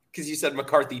 Because you said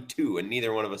McCarthy too, and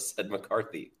neither one of us said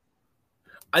McCarthy.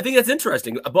 I think that's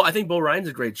interesting. I think Bo Ryan's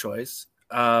a great choice.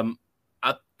 I'll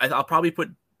probably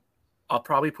put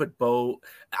Bo.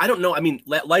 I don't know. I mean,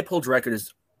 Leipold's record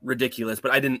is ridiculous,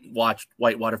 but I didn't watch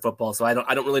Whitewater football, so I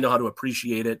don't really know how to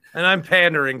appreciate it. And I'm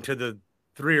pandering to the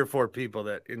 3 or 4 people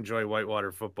that enjoy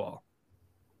Whitewater football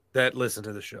that listen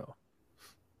to the show.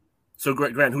 So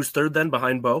Grant, who's third then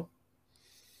behind Bo?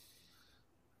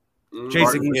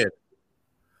 Jason Kidd.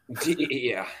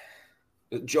 Yeah.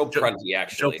 Joe Prunty,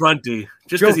 actually. Joe Prunty.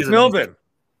 Joe Philbin.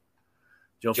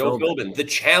 Joe Philbin. The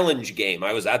challenge game.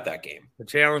 I was at that game. The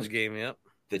challenge game, yep.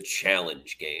 The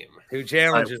challenge game. 2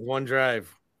 challenges, 1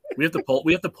 drive. We have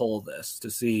to poll this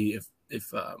to see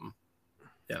if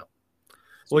yeah.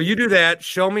 Well, you do that.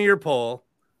 Show me your poll.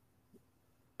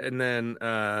 And then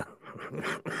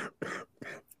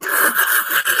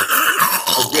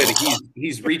Oh, good.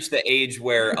 He's reached the age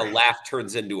where a laugh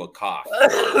turns into a cough.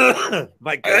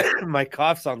 My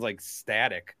cough sounds like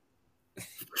static.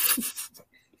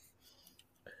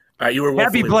 All right, you were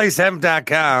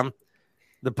happyplacehemp.com.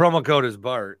 The promo code is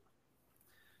Bart.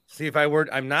 See,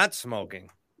 I'm not smoking.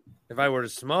 If I were to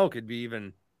smoke, it'd be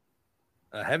even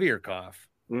a heavier cough.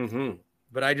 Mm-hmm.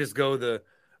 But I just go the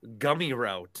gummy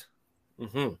route.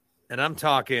 Mm-hmm. And I'm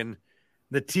talking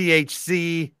the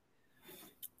THC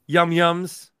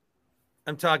yums.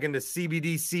 I'm talking the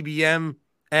CBD, CBM,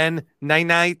 and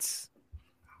nights.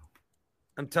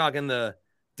 I'm talking the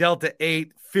Delta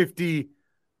 8, 50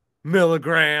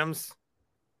 milligrams.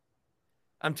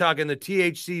 I'm talking the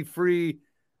THC-free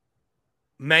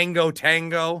Mango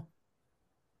Tango.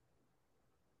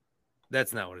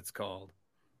 That's not what it's called.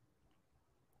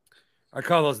 I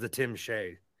call those the Tim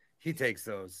Shea. He takes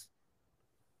those.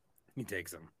 He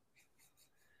takes them.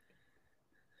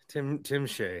 Tim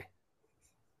Shea.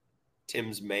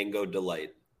 Tim's Mango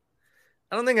Delight.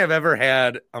 I don't think I've ever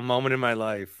had a moment in my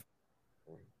life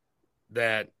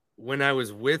that when I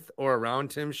was with or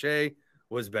around Tim Shea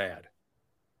was bad.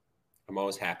 I'm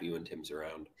always happy when Tim's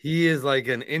around. He is like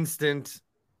an instant.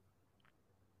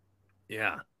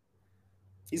 Yeah.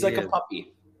 He's like a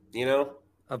puppy,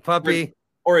 A puppy.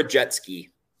 Or a jet ski.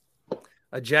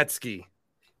 A jet ski.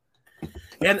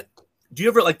 And do you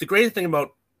ever, the greatest thing about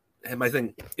my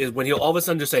thing is when he'll all of a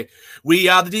sudden just say, "We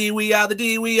are the D, we are the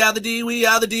D, we are the D, we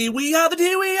are the D, we are the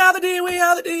D, we are the D, we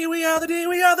are the D, we are the D,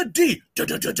 we are the D."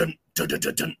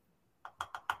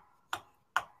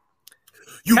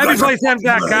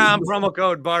 HappyPlaceHemp.com, promo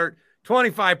code Bart,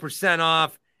 25%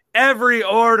 off every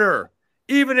order.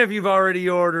 Even if you've already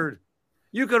ordered.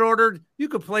 You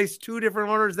could place 2 different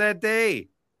orders that day.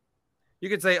 You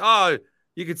could say,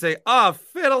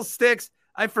 fiddlesticks,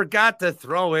 I forgot to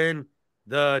throw in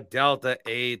the Delta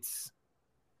 8s.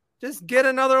 Just get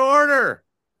another order.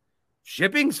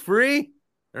 Shipping's free.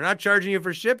 They're not charging you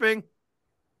for shipping.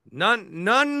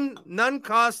 None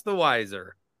cost the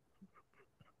wiser.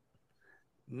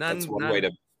 That's one way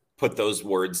to put those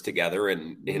words together.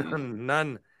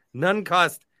 None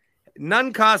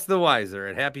cost the wiser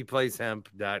at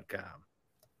happyplacehemp.com.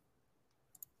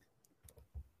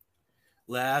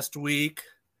 Last week,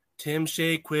 Tim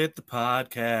Shea quit the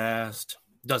podcast.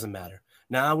 Doesn't matter.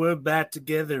 Now we're back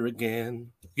together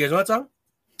again. You guys know that song?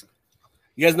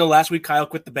 You guys know last week Kyle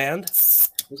quit the band?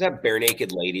 Was that Bare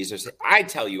Naked Ladies or something? I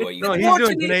tell you what, No,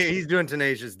 he's doing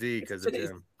Tenacious D because of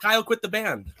him. Kyle quit the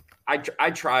band. I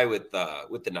try with the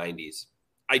 90s.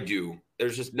 I do.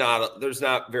 There's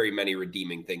not very many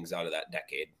redeeming things out of that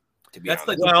decade, to be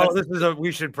honest.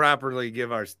 We should properly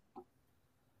give our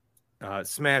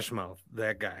Smash Mouth,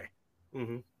 that guy,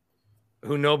 who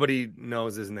nobody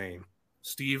knows his name.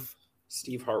 Steve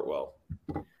Hartwell.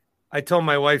 I told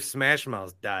my wife Smash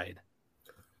Mouth died.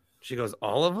 She goes,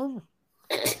 all of them?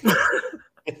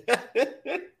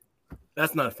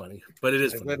 That's not funny, but it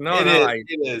is funny.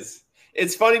 It is.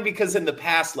 It's funny because in the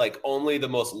past, like only the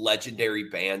most legendary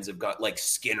bands have got like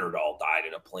Skinner all died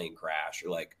in a plane crash, or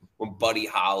like when Buddy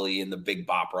Holly and the Big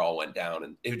Bopper all went down,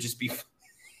 and it would just be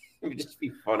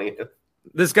funny.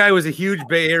 This guy was a huge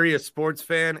Bay Area sports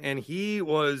fan, and he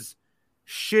was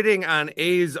shitting on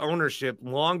A's ownership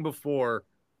long before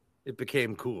it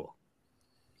became cool.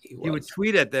 He would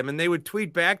tweet at them, and they would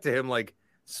tweet back to him like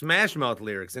Smash Mouth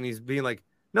lyrics, and he's being like,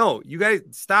 "No, you guys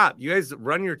stop. You guys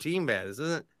run your team bad. This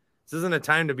isn't a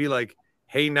time to be like,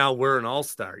 hey, now we're an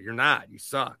all-star. You're not. You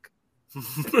suck."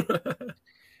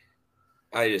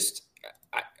 I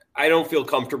don't feel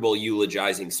comfortable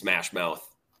eulogizing Smash Mouth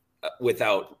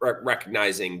without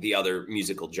recognizing the other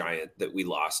musical giant that we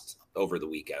lost over the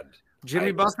weekend.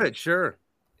 Jimmy Buffett, sure.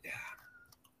 Yeah.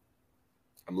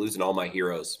 I'm losing all my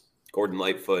heroes. Gordon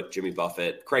Lightfoot, Jimmy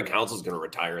Buffett. Craig Counsell's going to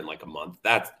retire in like a month.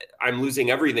 I'm losing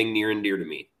everything near and dear to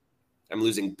me. I'm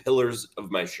losing pillars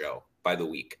of my show by the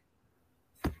week.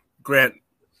 Grant,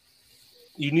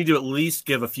 you need to at least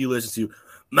give a few listens to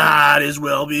Might As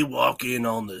Well Be Walking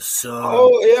on the Sun.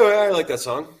 Oh, yeah, I like that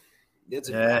song. We used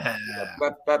to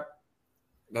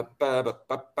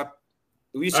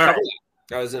cover that.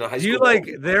 I was in a high school. Do you like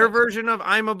their version of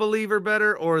I'm a Believer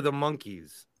better or the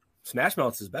Monkees? Smash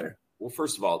Mouth is better. Well,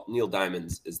 first of all, Neil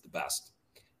Diamond's is the best.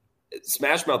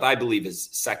 Smash Mouth, I believe, is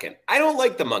second. I don't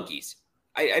like the Monkees.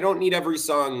 I don't need every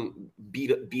song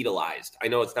Beatleized. I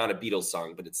know it's not a Beatles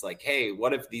song, but it's like, hey,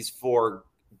 what if these four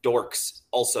dorks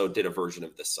also did a version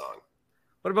of this song?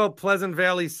 What about Pleasant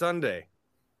Valley Sunday?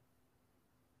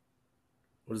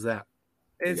 What is that?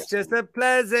 It's just a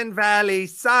Pleasant Valley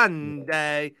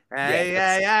Sunday.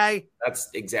 Hey. That's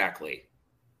exactly.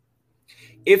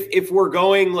 If we're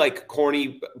going like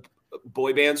corny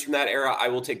boy bands from that era, I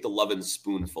will take the Lovin'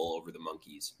 Spoonful over the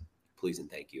Monkees. Please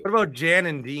and thank you. What about Jan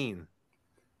and Dean?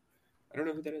 I don't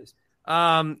know who that is.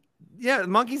 Yeah, the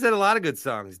Monkees had a lot of good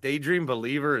songs. Daydream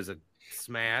Believer is a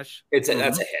smash. That's a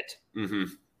hit. Mm-hmm.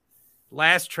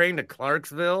 Last Train to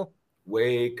Clarksville.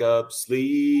 Wake up,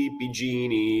 sleepy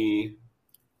genie.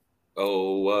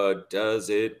 Oh, what does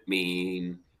it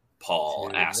mean?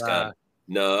 Paul, ask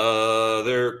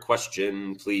another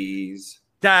question, please.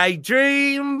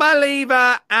 Daydream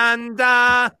Believer and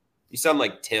You sound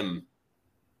like Tim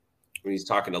when he's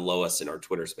talking to Lois in our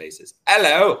Twitter spaces.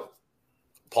 Hello.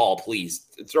 Paul, please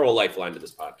throw a lifeline to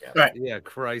this podcast. Right. Yeah,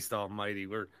 Christ almighty.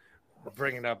 We're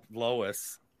bringing up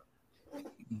Lois.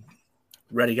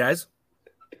 Ready, guys?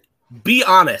 Be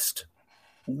honest.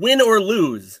 Win or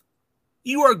lose,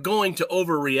 you are going to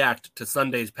overreact to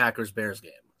Sunday's Packers-Bears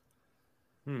game.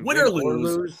 Win or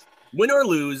lose,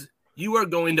 you are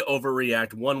going to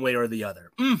overreact one way or the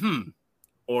other. Mm-hmm.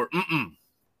 Or mm-mm.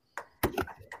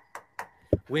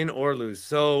 Win or lose.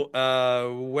 So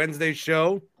Wednesday's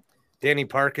show, Danny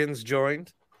Parkins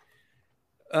joined.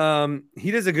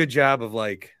 He does a good job of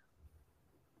like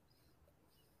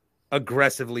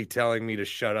aggressively telling me to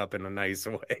shut up in a nice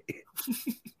way.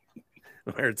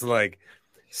 Where it's like,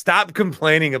 stop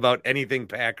complaining about anything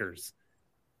Packers.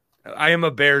 I am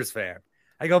a Bears fan.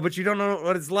 I go, but you don't know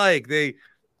what it's like.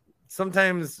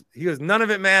 Sometimes he goes, none of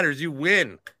it matters. You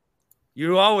win.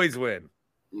 You always win.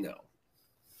 No.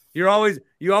 You always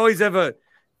have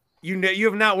you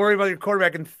have not worried about your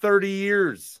quarterback in 30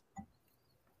 years.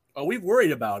 Oh, we've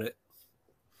worried about it.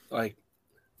 Like,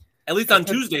 at least on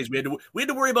Tuesdays, we had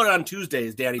to worry about it on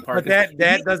Tuesdays, Danny Parker. But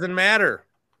that doesn't matter.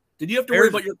 Did you have to worry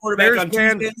about your quarterback on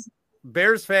Tuesdays?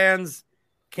 Bears fans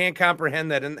can't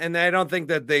comprehend that, and I don't think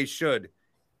that they should.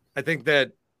 I think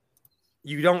that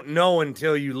you don't know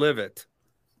until you live it.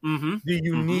 Mm-hmm. The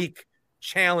unique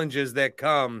challenges that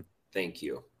come. Thank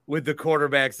you. With the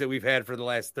quarterbacks that we've had for the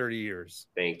last 30 years.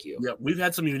 Thank you. Yeah, we've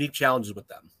had some unique challenges with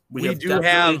them. We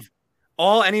have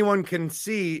all anyone can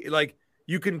see, like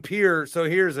you can peer. So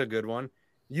here's a good one.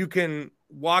 You can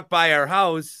walk by our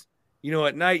house,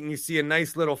 at night, and you see a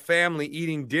nice little family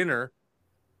eating dinner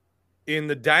in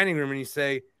the dining room, and you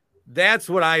say, that's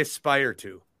what I aspire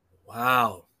to.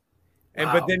 Wow.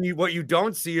 But then what you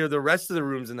don't see are the rest of the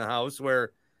rooms in the house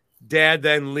where dad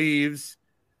then leaves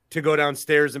to go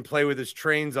downstairs and play with his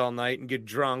trains all night and get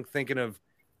drunk, thinking of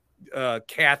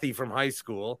Kathy from high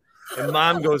school. And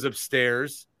mom goes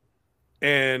upstairs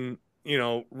and,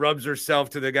 rubs herself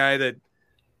to the guy that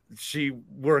she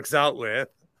works out with.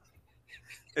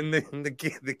 And then the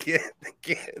kid.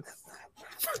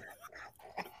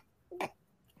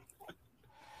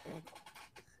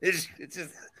 It's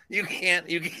just, you can't.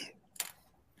 You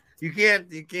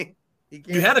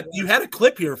had a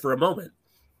clip here for a moment.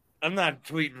 I'm not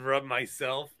tweeting rub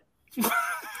myself.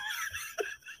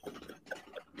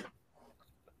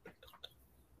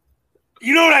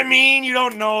 You know what I mean? You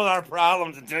don't know our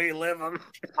problems until you live them.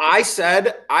 I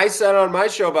said on my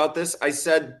show about this, I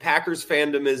said Packers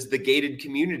fandom is the gated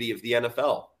community of the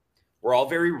NFL. We're all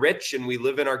very rich and we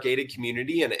live in our gated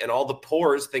community, and all the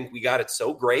poors think we got it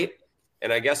so great.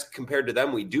 And I guess compared to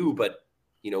them, we do, but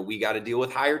we got to deal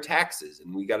with higher taxes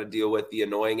and we got to deal with the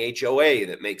annoying HOA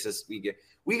that makes us,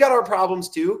 we got our problems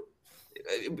too.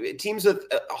 Teams with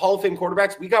Hall of Fame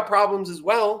quarterbacks, we got problems as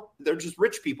well. They're just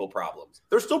rich people problems.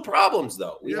 They're still problems,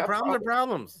 though. We have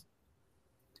problems.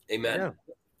 Amen. Yeah.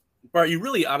 Bart, you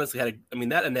really honestly had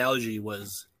that analogy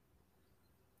was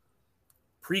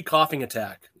pre-coughing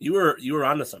attack. You were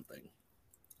onto something.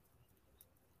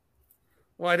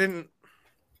 Well, I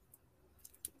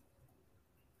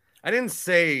didn't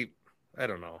say, I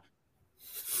don't know.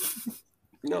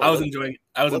 No, I was enjoying.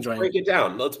 Let's break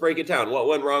it down. What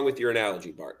went wrong with your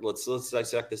analogy, Bart? Let's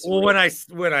dissect this. Well, when I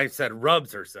said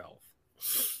rubs herself.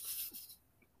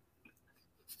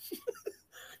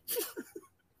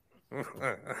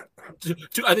 I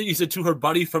think you said to her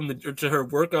buddy to her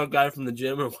workout guy from the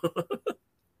gym.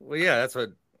 Well, yeah,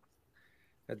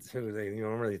 that's who they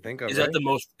don't really think of. Is that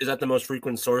the most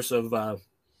frequent source of?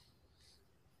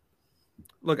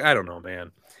 Look, I don't know,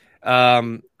 man.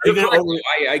 I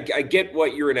get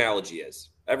what your analogy is.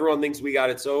 Everyone thinks we got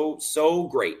it so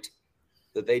great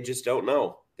that they just don't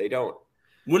know. They don't.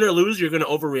 Win or lose, you're going to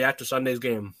overreact to Sunday's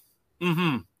game.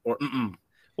 Mm-hmm. Or mm-mm.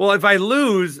 Well, if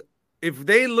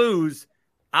they lose,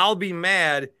 I'll be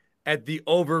mad at the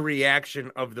overreaction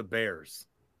of the Bears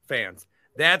fans.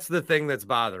 That's the thing that's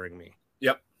bothering me.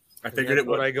 Yep. I figured it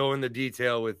would. When I go into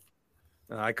detail with,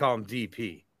 I call him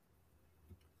DP.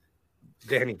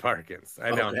 Danny Parkins.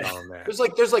 I don't call him that. There's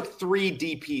like 3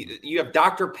 DP. You have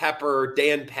Dr. Pepper,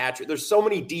 Dan Patrick. There's so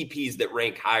many DPs that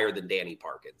rank higher than Danny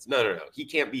Parkins. No. He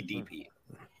can't be DP.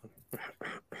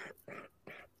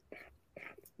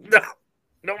 No.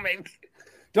 Don't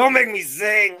make me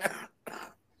sing.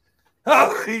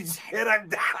 Holy shit, I'm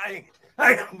dying.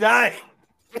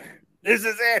 This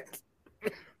is it.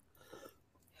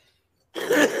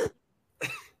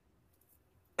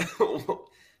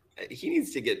 He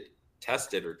needs to get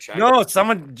tested or checked. No,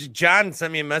 John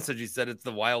sent me a message. He said it's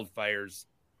the wildfires.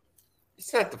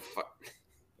 It's not the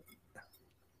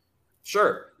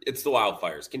Sure, it's the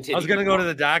wildfires. Continue. I was going to go to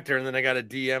the doctor, and then I got a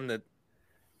DM that,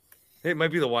 hey, it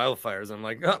might be the wildfires. I'm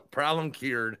like, oh, problem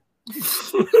cured.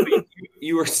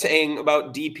 You were saying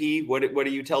about DP. What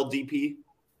do you tell DP?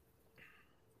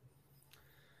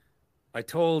 I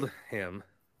told him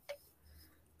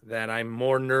that I'm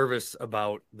more nervous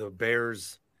about the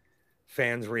Bears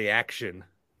fans' reaction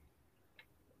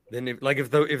than if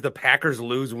the Packers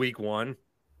lose week 1.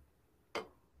 Is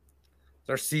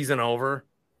our season over?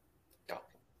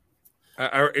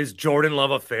 Is Jordan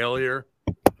Love a failure?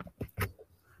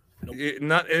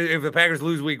 Not if the Packers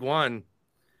lose week 1,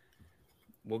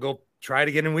 we'll go try it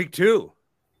again in week 2.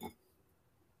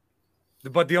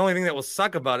 But the only thing that will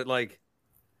suck about it,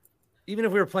 even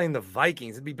if we were playing the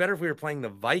Vikings, it'd be better if we were playing the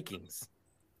Vikings.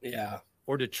 Yeah.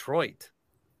 Or Detroit.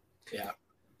 Yeah.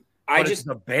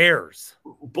 The Bears.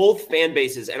 Both fan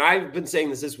bases, and I've been saying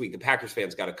this week, the Packers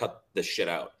fans got to cut this shit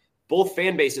out. Both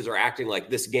fan bases are acting like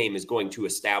this game is going to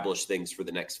establish things for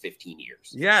the next 15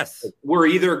 years. Yes. We're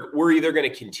either going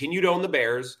to continue to own the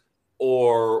Bears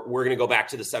or we're going to go back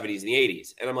to the 70s and the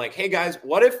 80s. And I'm like, hey guys,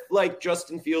 what if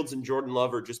Justin Fields and Jordan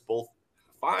Love are just both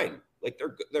fine?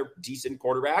 They're decent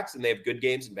quarterbacks and they have good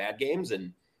games and bad games,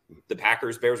 and the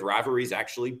Packers-Bears rivalry is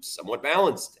actually somewhat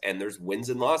balanced, and there's wins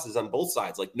and losses on both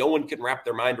sides. No one can wrap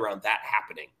their mind around that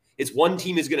happening. It's one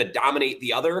team is going to dominate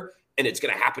the other, and it's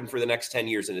going to happen for the next 10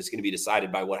 years, and it's going to be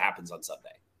decided by what happens on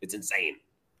Sunday. It's insane.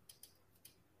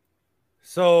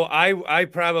 So I'll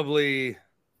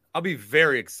be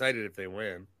very excited if they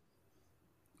win.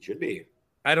 Should be.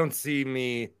 I don't see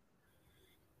me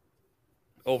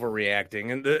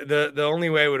overreacting. And the only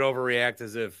way I would overreact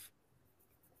is if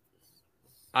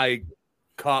I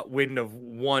caught wind of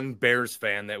one Bears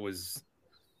fan and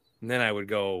then I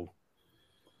would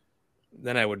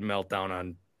melt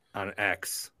down on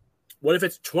X. What if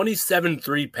it's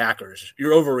 27-3 Packers?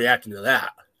 You're overreacting to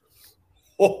that.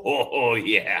 Oh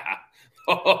yeah.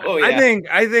 Oh yeah.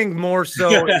 I think more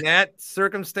so in that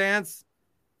circumstance,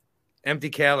 empty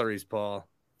calories, Paul.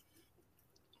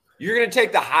 You're going to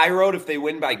take the high road if they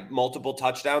win by multiple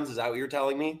touchdowns? Is that what you're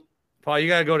telling me? Paul, you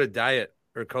got to go to diet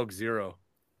or Coke Zero.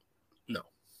 No.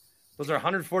 Those are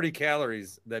 140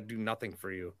 calories that do nothing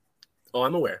for you. Oh,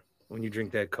 I'm aware. When you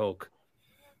drink that Coke.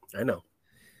 I know.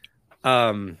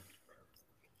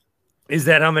 Is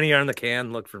that how many are in the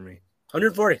can? Look for me.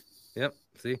 140. Yep.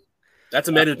 See? That's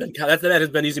a man who's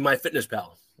been using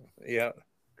MyFitnessPal. Yeah.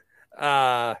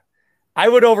 I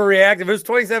would overreact. If it was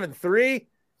 27-3,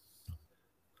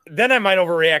 then I might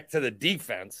overreact to the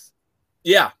defense.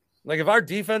 Yeah. Like if our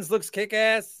defense looks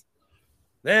kick-ass,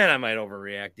 then I might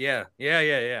overreact.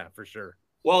 Yeah, for sure.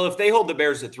 Well, if they hold the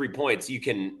Bears to 3 points, you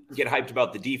can get hyped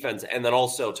about the defense and then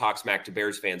also talk smack to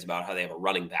Bears fans about how they have a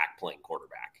running back playing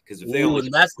quarterback. Because if they only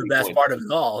that's the best part of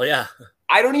it all, yeah.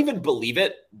 I don't even believe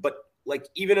it, but like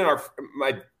even in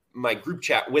my group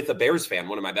chat with a Bears fan,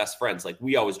 one of my best friends, like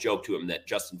we always joke to him that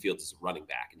Justin Fields is a running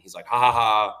back, and he's like,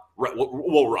 ha,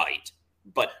 well, right.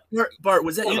 But Bart,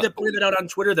 was that you that pointed out on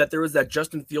Twitter that there was that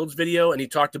Justin Fields video and he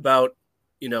talked about,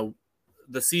 the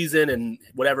season and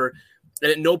whatever,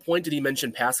 and at no point did he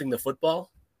mention passing the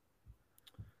football?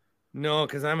 No,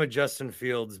 because I'm a Justin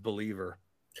Fields believer.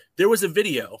 There was a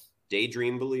video.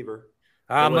 Daydream believer.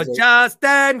 I'm a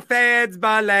Justin Fields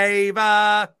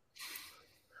believer.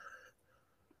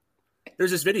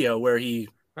 There's this video where he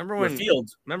Remember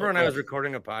when I was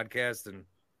recording a podcast and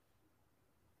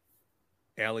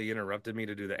Allie interrupted me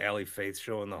to do the Allie Faith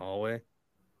show in the hallway?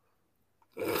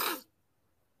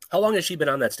 How long has she been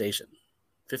on that station?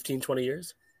 15, 20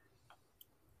 years?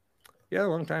 Yeah, a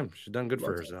long time. She's done good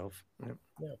for herself. Yep.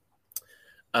 Yeah.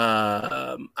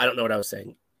 I don't know what I was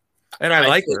saying. And I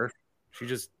like her.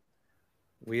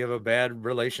 We have a bad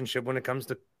relationship when it comes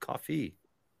to coffee.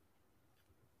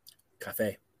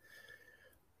 Cafe.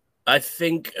 I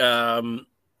think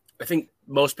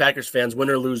most Packers fans, win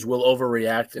or lose, will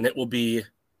overreact, and it will be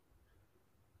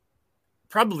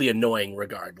probably annoying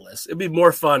regardless. It'd be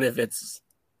more fun if it's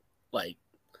like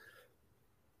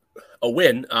a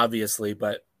win, obviously,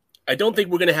 but I don't think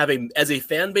we're going to have as a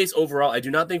fan base overall, I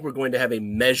do not think we're going to have a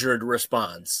measured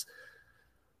response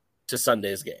to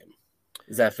Sunday's game.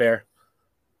 Is that fair?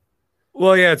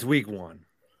 Well, yeah, it's week 1.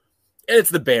 And it's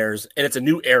the Bears, and it's a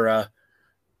new era,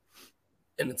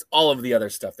 and it's all of the other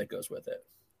stuff that goes with it.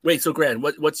 Wait, so Grant,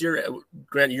 what's your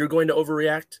Grant? You're going to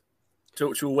overreact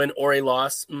to a win or a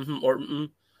loss?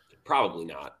 Probably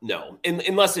not. No,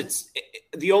 unless it's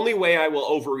the only way I will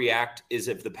overreact is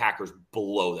if the Packers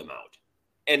blow them out,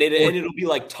 and it'll be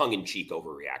like tongue in cheek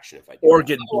overreaction if I do. Or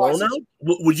get blown out.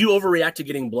 Would you overreact to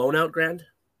getting blown out, Grant?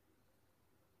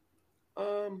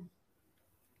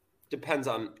 Depends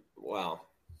on. Well,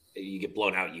 you get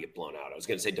blown out. You get blown out. I was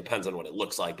going to say depends on what it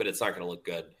looks like, but it's not going to look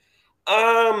good.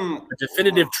 A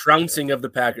definitive trouncing of the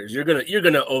Packers. You're gonna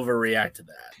overreact to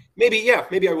that. Maybe, yeah.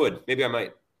 Maybe I would. Maybe I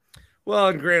might. Well,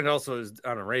 and Grant also is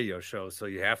on a radio show, so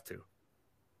you have to.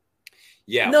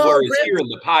 Yeah. Whereas here in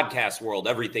the podcast world,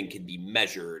 everything can be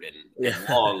measured in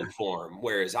long form.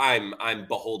 Whereas I'm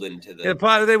beholden to the.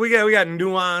 Yeah, we got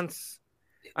nuance.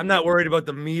 I'm not worried about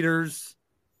the meters.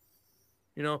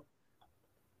 Yeah.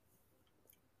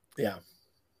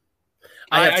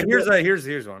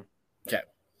 Here's one. Okay.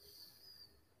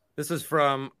 This is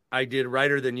from I did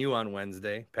Writer Than You on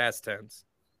Wednesday, past tense.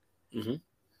 Mm-hmm.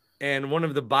 And one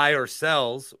of the buy or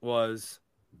sells was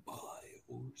buy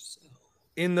or sell.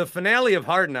 In the finale of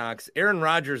Hard Knocks, Aaron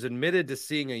Rodgers admitted to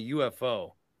seeing a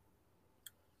UFO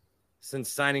since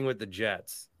signing with the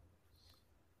Jets.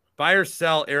 Buy or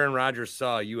sell, Aaron Rodgers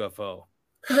saw a UFO.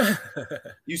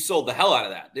 You sold the hell out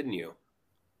of that, didn't you?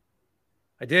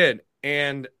 I did.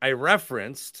 And I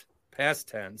referenced, past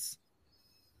tense,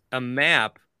 a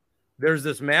map. There's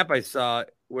this map I saw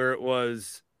where it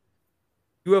was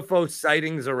UFO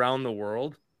sightings around the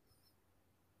world,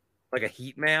 like a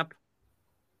heat map.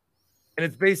 And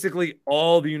it's basically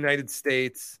all the United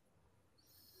States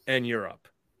and Europe.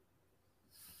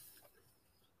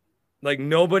 Like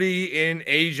nobody in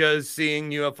Asia is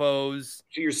seeing UFOs.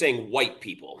 So you're saying white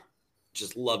people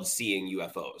just love seeing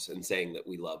UFOs and saying that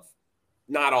we love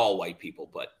not all white people,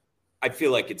 but I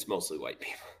feel like it's mostly white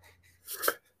people.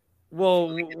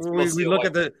 Well, we look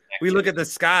at the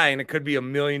sky and it could be a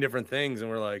million different things, and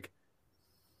we're like,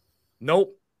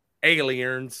 nope,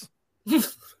 aliens.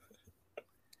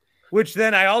 Which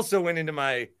then I also went into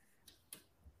my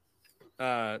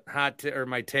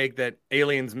my take that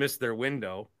aliens missed their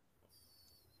window.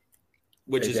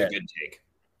 Which is a good take.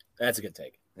 That's a good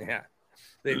take. Yeah.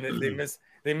 They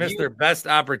missed their best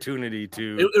opportunity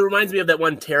to. It reminds me of that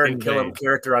one Taron Killam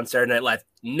character on Saturday Night Live.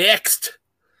 Next.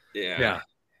 Yeah.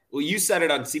 Well, you said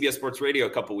it on CBS Sports Radio a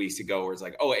couple weeks ago where it's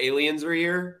like, oh, aliens are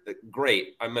here?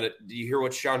 Great. Do you hear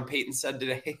what Sean Payton said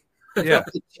today? Yeah.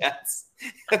 The Jets.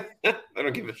 I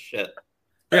don't give a shit.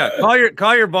 Yeah.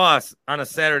 Call your boss on a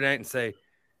Saturday night and say,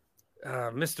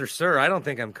 Mr. Sir, I don't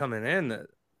think I'm coming in.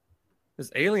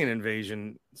 This alien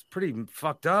invasion is pretty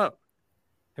fucked up.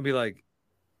 And be like,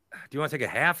 do you want to take a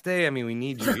half day? I mean, we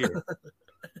need you here.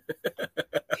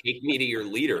 Take me to your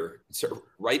leader. Sir,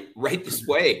 right this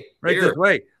way. Right this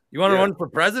way. You want to run for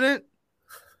president?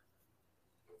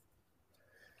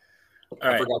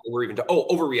 I forgot that we're even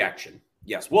overreaction.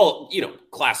 Yes. Well,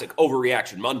 classic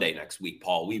overreaction Monday next week,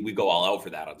 Paul. We go all out for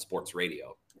that on sports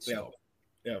radio. So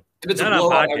yeah. If it's Not a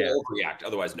blowout, I podcast. will overreact.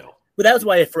 Otherwise, no. But that was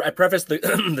why I prefaced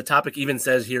the topic even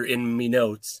says here in me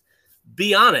notes,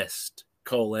 be honest,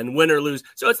 win or lose.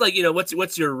 So it's like,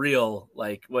 what's your real,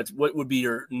 like, what would be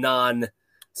your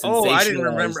non-sensationalized? I didn't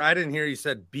remember. I didn't hear you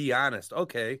said be honest.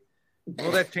 Okay.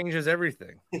 Well, that changes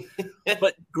everything.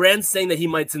 But Grant's saying that he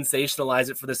might sensationalize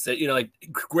it for the sake, like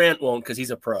Grant won't because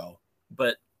he's a pro,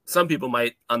 but some people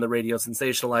might on the radio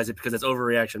sensationalize it because it's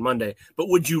overreaction Monday. But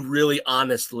would you really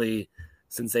honestly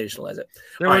sensationalize it?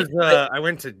 I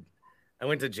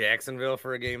went to Jacksonville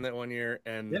for a game that one year,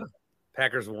 and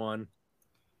Packers won,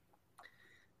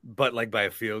 but like by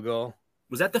a field goal.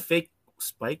 Was that the fake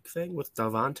spike thing with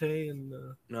Davante and?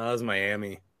 No, that was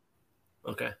Miami.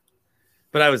 Okay.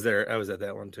 But I was there. I was at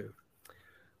that one too.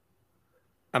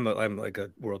 I'm like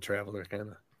a world traveler kind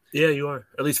of. Yeah, you are.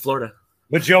 At least Florida.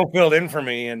 But Joe filled in for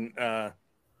me, and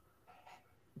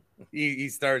he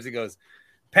starts. He goes,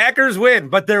 "Packers win,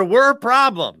 but there were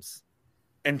problems."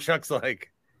 And Chuck's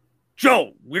like,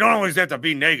 "Joe, we don't always have to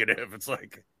be negative." It's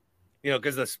like,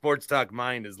 because the sports talk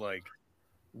mind is like,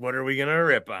 "What are we gonna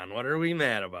rip on? What are we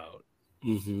mad about?"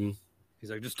 Mm-hmm.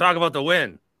 He's like, "Just talk about the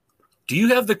win." Do you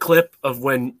have the clip of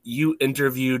when you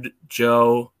interviewed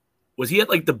Joe? Was he at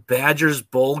like the Badgers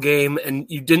bowl game and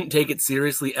you didn't take it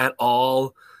seriously at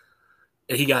all?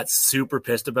 And he got super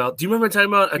pissed about. Do you remember talking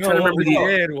about? I'm trying to remember. What he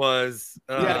did was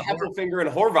Heffelfinger and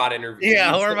Horvath interview.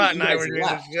 Yeah, Horvath and I were doing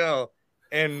the show,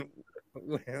 and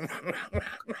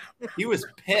he was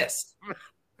pissed.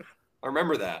 I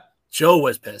remember that. Joe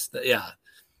was pissed. Yeah,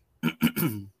 I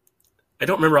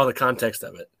don't remember all the context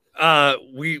of it.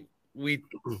 We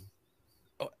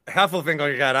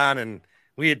Heffelfinger got on, and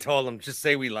we had told him just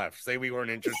say we left, say we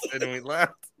weren't interested, and we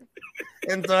left.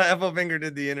 And so Heffelfinger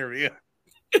did the interview.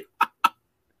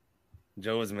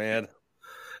 Joe was mad.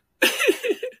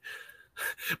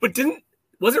 But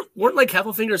weren't like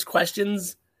Heffelfinger's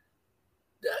questions?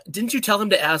 Didn't you tell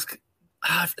him to ask?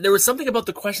 There was something about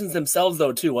the questions themselves,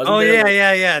 though, too, wasn't there?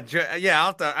 Yeah.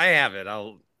 I have it.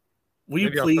 I'll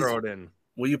throw it in.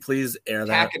 Will you please air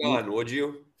that? Tack it on, would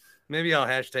you? Maybe I'll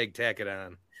hashtag tack it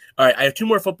on. All right, I have 2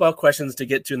 more football questions to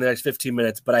get to in the next 15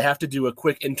 minutes, but I have to do a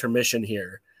quick intermission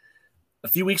here. A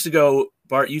few weeks ago,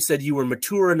 Bart, you said you were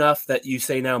mature enough that you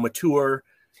say now mature,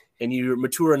 and you're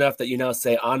mature enough that you now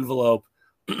say envelope.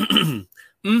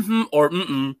 Mm-hmm or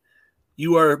mm-mm.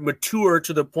 You are mature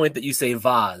to the point that you say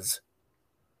vase.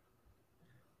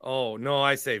 Oh, no,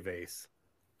 I say vase.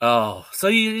 Oh, so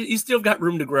you still got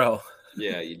room to grow.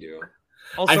 Yeah, you do.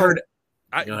 Also,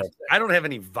 I don't have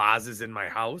any vases in my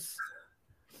house.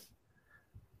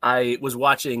 I was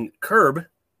watching Curb,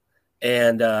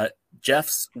 and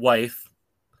Jeff's wife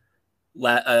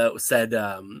said,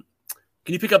 "Can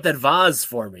you pick up that vase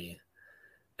for me?"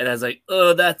 And I was like,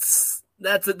 "Oh, that's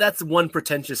one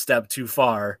pretentious step too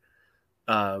far."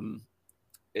 And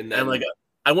then, I'm like,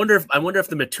 I wonder if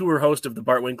the mature host of the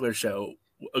Bart Winkler Show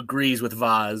agrees with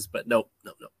vase, but no.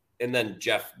 And then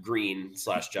Jeff Green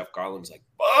 / Jeff Garland's like,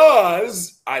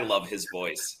 Buzz! I love his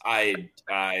voice. I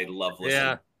love listening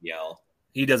to him yell.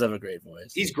 He does have a great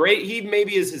voice. He's great. He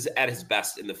maybe is at his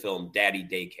best in the film Daddy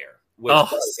Daycare. Which,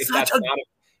 if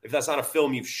that's not a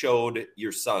film you've showed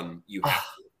your son, you have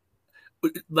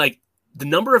to. Like, the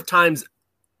number of times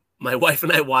my wife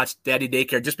and I watched Daddy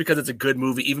Daycare just because it's a good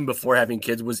movie, even before having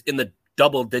kids, was in the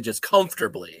double digits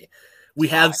comfortably. We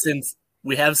have since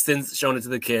shown it to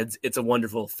the kids. It's a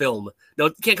wonderful film. No,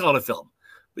 you can't call it a film.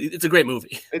 It's a great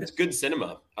movie. It's good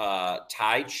cinema.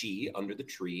 Tai Chi Under the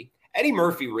Tree. Eddie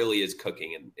Murphy really is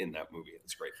cooking in that movie.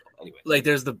 It's a great film. Anyway, like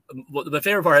there's the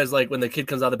favorite part is like when the kid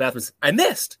comes out of the bathroom, I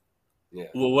missed. Yeah.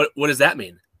 Well, what does that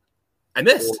mean? I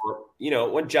missed. Or,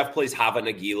 when Jeff plays Hava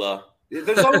Nagila,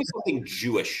 there's always something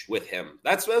Jewish with him.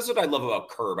 That's what I love about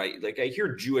Curb. I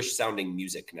hear Jewish sounding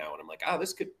music now, and I'm like,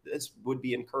 this would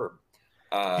be in Curb.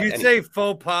 Do you say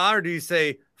faux pas or do you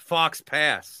say Fox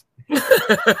Pass?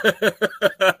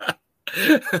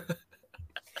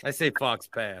 I say Fox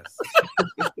Pass.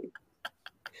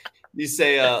 You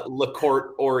say La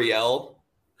Courte Oriel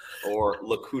or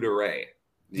La Coudere?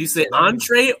 Do you say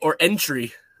entree or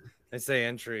entry? I say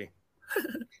entry.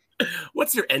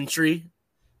 What's your entry?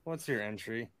 What's your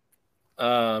entry?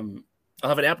 I'll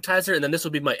have an appetizer, and then this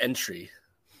will be my entry.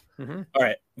 Mm-hmm. All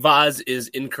right. Vase is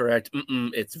incorrect.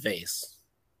 It's vase.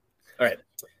 All right.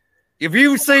 If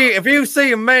you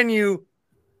see a menu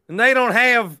and they don't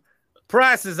have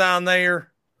prices on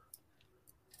there,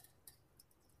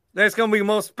 that's going to be the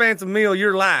most expensive meal of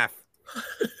your life.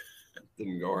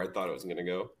 Didn't go where I thought it was going to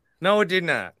go. No, it did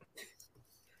not.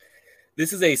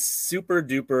 This is a super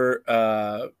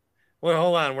duper. Well,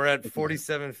 hold on. We're at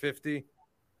 47.50.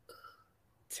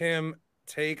 Tim,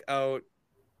 take out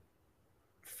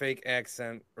fake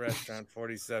accent restaurant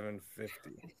 47.50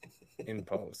 in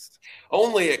post.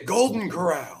 Only at Golden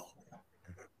Corral.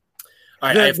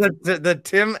 All right, The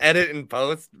Tim edit and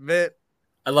post bit.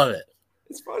 I love it.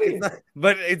 It's funny.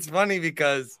 But it's funny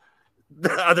because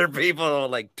the other people will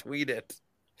like tweet it.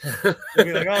 They'll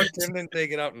be like, oh, Tim didn't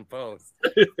take it out in post.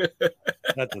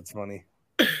 That's what's funny.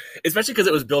 Especially because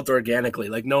it was built organically.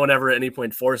 Like no one ever at any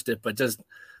point forced it, but just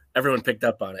everyone picked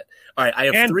up on it. All right,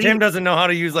 I have three. Tim doesn't know how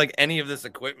to use like any of this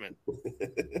equipment.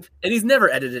 And he's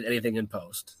never edited anything in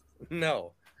post.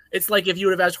 No. It's like if you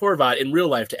would have asked Horvat in real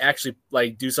life to actually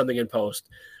like do something in post.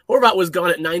 Horvat was gone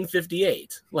at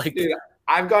 9:58. Like, dude,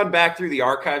 I've gone back through the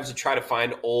archives to try to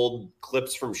find old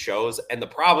clips from shows, and the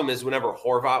problem is whenever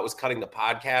Horvat was cutting the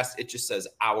podcast, it just says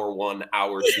hour 1,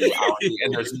 hour 2, hour 3,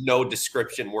 and there's no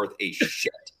description worth a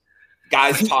shit.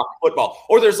 Guys talk football,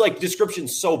 or there's like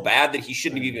descriptions so bad that he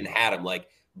shouldn't have even had them. Like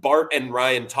Bart and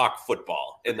Ryan talk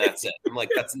football, and that's it. I'm like,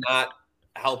 that's not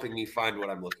helping me find what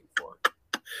I'm looking for.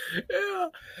 Yeah.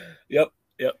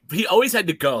 Yep. He always had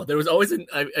to go. There was always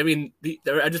I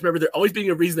just remember there always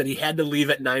being a reason that he had to leave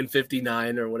at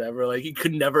 9:59 or whatever. Like he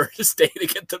could never stay to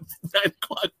get the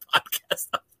 9:00 podcast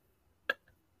up.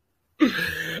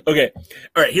 Okay.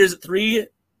 All right. Here's 3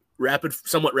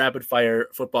 somewhat rapid fire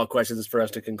football questions for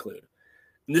us to conclude.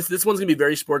 And this one's gonna be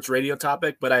very sports radio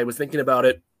topic, but I was thinking about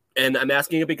it and I'm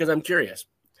asking it because I'm curious.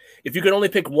 If you could only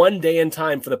pick one day and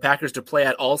time for the Packers to play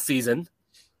at all season,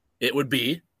 it would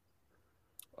be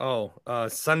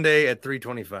Sunday at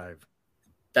 3:25.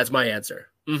 That's my answer.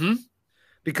 Mm-hmm.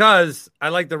 Because I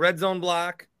like the red zone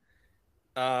block.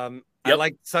 I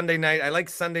like Sunday night. I like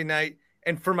Sunday night.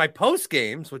 And for my post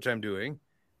games, which I'm doing,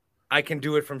 I can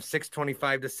do it from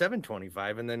 6:25 to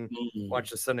 7:25 and then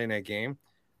watch the Sunday night game.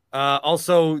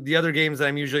 Also, the other games that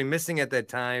I'm usually missing at that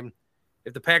time,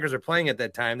 if the Packers are playing at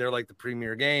that time, they're like the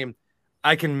premier game.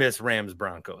 I can miss Rams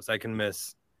Broncos. I can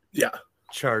miss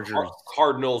Chargers,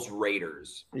 Cardinals,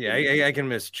 Raiders. Yeah, I can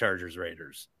miss Chargers,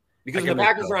 Raiders. Because the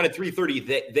Packers are on at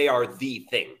 3:30. They are the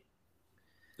thing.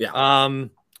 Yeah.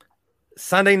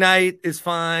 Sunday night is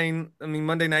fine. I mean,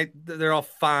 Monday night, they're all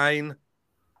fine.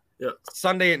 Yeah.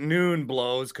 Sunday at noon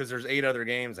blows because there's 8 other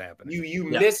games happening. You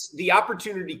miss the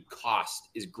opportunity cost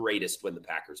is greatest when the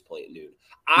Packers play at noon.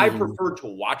 I prefer to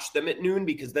watch them at noon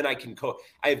because then I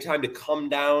have time to come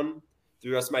down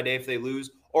through the rest of my day if they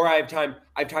lose. Or I have time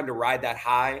to ride that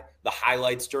high, the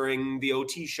highlights during the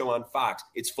OT show on Fox.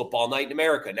 It's football night in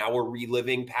America. Now we're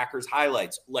reliving Packers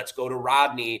highlights. Let's go to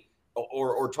Rodney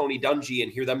or Tony Dungy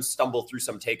and hear them stumble through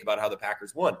some take about how the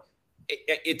Packers won.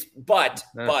 But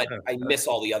I miss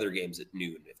all the other games at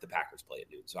noon if the Packers play at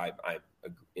noon. So I'm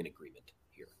in agreement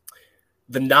here.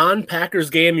 The non-Packers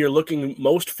game you're looking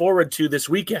most forward to this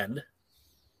weekend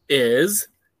is,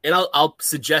 and I'll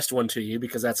suggest one to you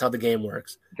because that's how the game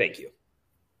works. Thank you.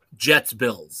 Jets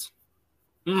Bills.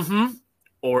 Mm-hmm.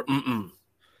 Or mm-mm.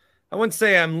 I wouldn't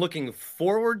say I'm looking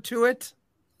forward to it.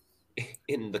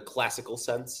 In the classical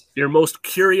sense. You're most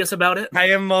curious about it? I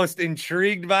am most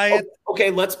intrigued by it. Okay,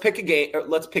 let's pick a game.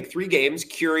 Let's pick 3 games: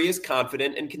 curious,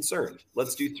 confident, and concerned.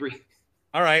 Let's do 3.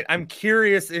 All right, I'm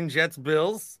curious in Jets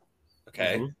Bills.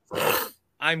 Okay. Mm-hmm.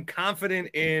 I'm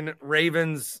confident in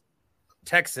Ravens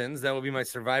Texans. That will be my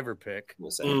survivor pick.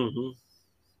 Mm-hmm.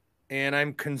 And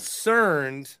I'm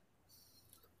concerned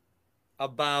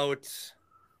about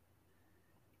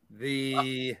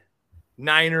the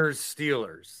Niners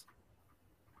Steelers.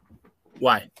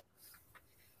 Why?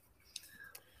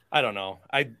 I don't know.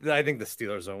 I think the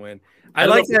Steelers will win. I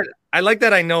like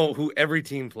that I know who every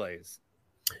team plays.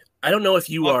 I don't know if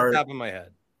you are, off the top of my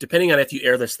head, depending on if you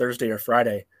air this Thursday or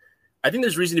Friday. I think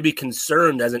there's reason to be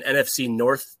concerned as an NFC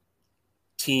North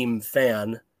team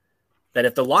fan that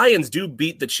if the Lions do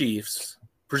beat the Chiefs,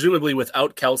 presumably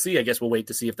without Kelsey, I guess we'll wait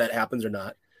to see if that happens or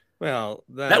not. Well,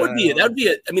 that would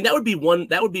be one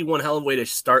hell of a way to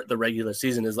start the regular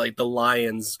season is like the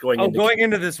Lions going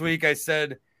into this week. I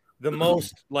said the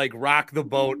most like rock the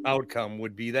boat outcome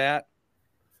would be that,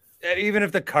 even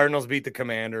if the Cardinals beat the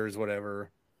Commanders, whatever.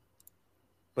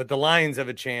 But the Lions have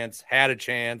a chance, had a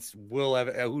chance, will have.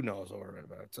 Who knows what we're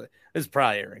about? So it's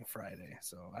probably airing Friday,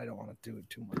 so I don't want to do it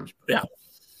too much. But.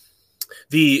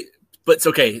 Yeah. But it's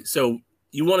okay. So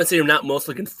you want to say you're not most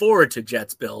looking forward to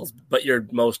Jets Bills, but you're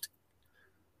most,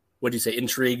 what do you say,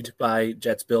 intrigued by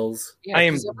Jets Bills? Yeah, I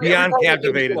am beyond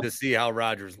captivated to see how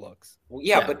Rodgers looks. Well,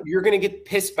 yeah, but you're going to get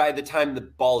pissed by the time the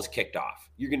ball is kicked off.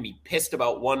 You're going to be pissed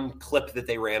about one clip that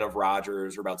they ran of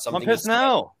Rodgers or about something. I'm pissed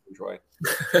now. Enjoy.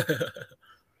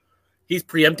 He's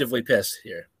preemptively pissed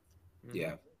here.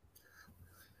 Yeah.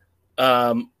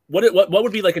 What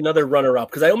would be like another runner-up?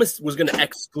 Because I almost was going to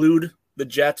exclude the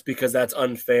Jets because that's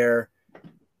unfair.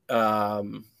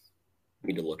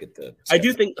 Need to look at the schedule. I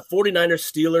do think the 49ers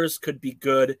Steelers could be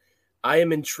good. I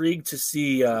am intrigued to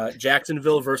see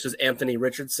Jacksonville versus Anthony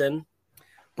Richardson.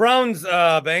 Browns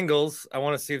Bengals. I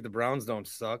want to see if the Browns don't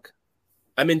suck.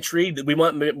 I'm intrigued. We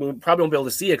probably won't be able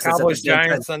to see it. Cowboys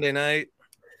Giants Sunday night.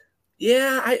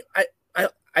 Yeah,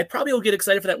 I probably will get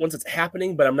excited for that once it's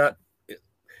happening, but I'm not.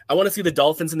 I want to see the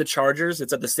Dolphins and the Chargers.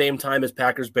 It's at the same time as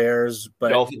Packers Bears, but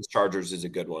Dolphins Chargers is a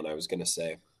good one. I was going to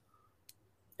say.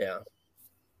 Yeah.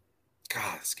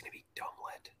 God, it's going to be dumb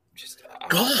lit. Just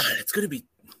it's going to be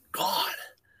God.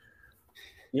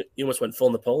 You almost went full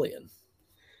Napoleon.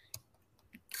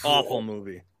 Awful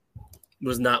movie. It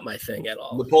was not my thing at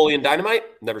all. Napoleon Dynamite?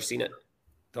 Never seen it.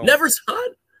 Never saw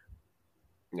it?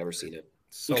 Never seen it.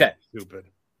 So okay. Stupid.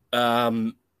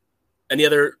 Any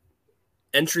other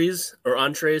entries or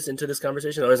entrees into this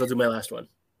conversation? Otherwise, I'll do my last one.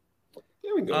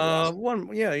 There we go. One.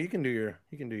 Yeah, you can do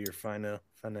your final.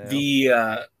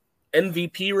 The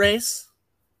MVP race.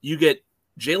 You get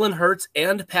Jalen Hurts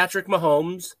and Patrick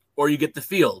Mahomes, or you get the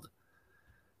field.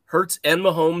 Hurts and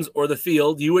Mahomes or the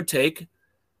field. You would take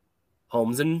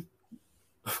Holmes and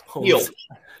Holmes.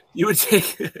 You would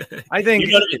take. I think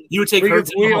you would take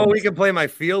Hurts. We can play my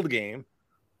field game.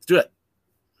 Let's do it.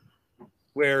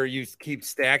 Where you keep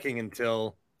stacking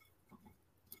until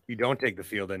you don't take the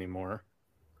field anymore.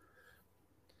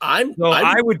 I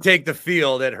would take the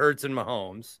field at Hurts and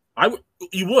Mahomes.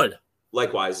 You would.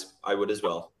 Likewise, I would as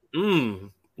well.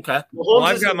 Okay. Well,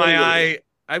 I've got my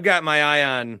eye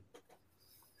on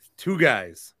two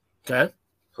guys. Okay.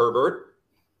 Herbert?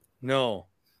 No.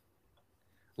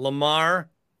 Lamar.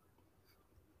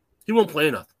 He won't play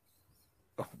enough.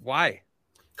 Why?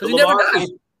 Because he never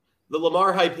does. The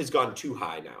Lamar hype has gone too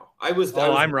high now.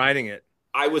 I'm riding it.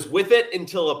 I was with it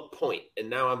until a point, and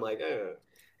now I'm like,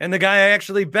 And the guy I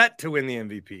actually bet to win the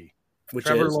MVP, which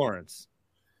Trevor is Lawrence.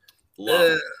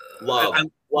 Love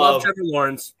Trevor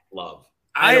Lawrence. Love.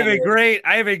 I have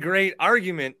a great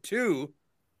argument too,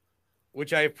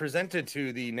 which I have presented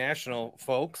to the national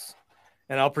folks,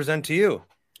 and I'll present to you.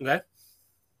 Okay.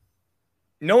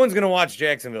 No one's going to watch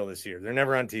Jacksonville this year. They're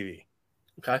never on TV.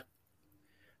 Okay.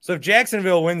 So if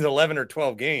Jacksonville wins 11 or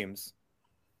 12 games,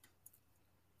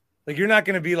 like you're not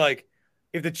going to be like,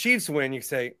 if the Chiefs win, you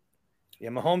say, yeah,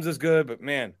 Mahomes is good, but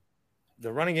man,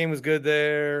 the running game was good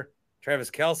there. Travis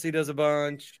Kelce does a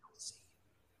bunch.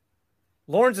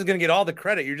 Lawrence is going to get all the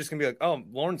credit. You're just going to be like, oh,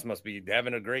 Lawrence must be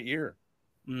having a great year.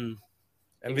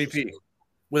 MVP.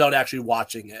 Without actually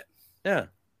watching it. Yeah.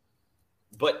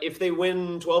 But if they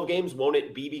win 12 games, won't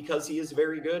it be because he is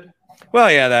very good?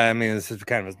 Well, yeah, this is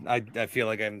kind of I feel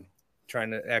like I'm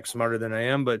trying to act smarter than I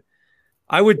am, but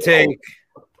I would take.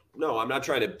 No, I'm not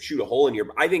trying to shoot a hole in your.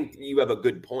 I think you have a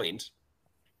good point.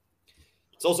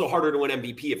 It's also harder to win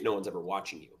MVP if no one's ever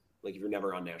watching you, like if you're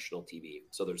never on national TV.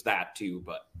 So there's that too.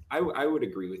 But I would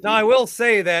agree with you. Now, I will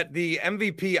say that the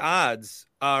MVP odds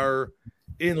are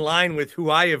in line with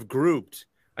who I have grouped.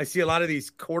 I see a lot of these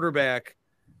quarterback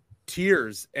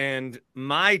tiers, and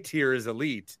my tier is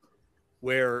elite,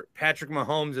 where Patrick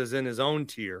Mahomes is in his own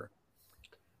tier.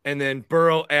 And then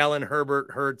Burrow, Allen,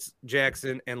 Herbert, Hurts,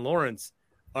 Jackson, and Lawrence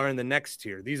are in the next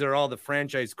tier. These are all the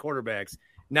franchise quarterbacks.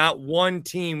 Not one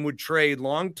team would trade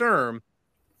long-term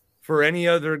for any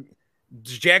other.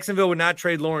 Jacksonville would not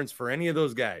trade Lawrence for any of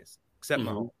those guys except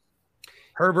Mahomes.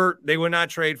 Herbert, they would not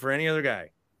trade for any other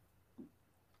guy.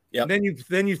 Yeah. Then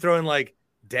you throw in like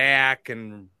Dak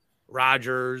and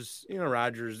Rodgers.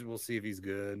 Rodgers, we'll see if he's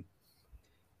good.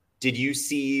 Did you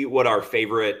see what our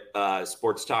favorite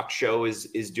sports talk show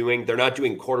is doing? They're not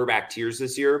doing quarterback tiers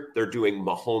this year. They're doing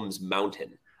Mahomes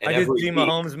Mountain. And I did see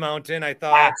Mahomes Mountain. I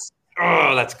thought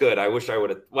that's good. I wish I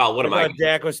would have. Well, what am I?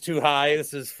 Dak was too high.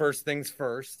 This is first things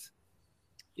first.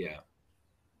 Yeah.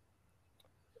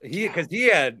 Because he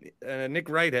had Nick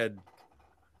Wright had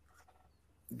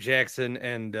Jackson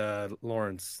and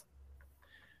Lawrence.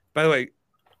 By the way,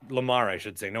 Lamar, I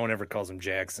should say. No one ever calls him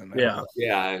Jackson.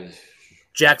 Yeah.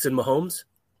 Jackson Mahomes.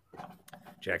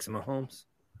 Jackson Mahomes.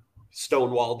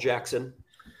 Stonewall Jackson.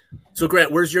 So,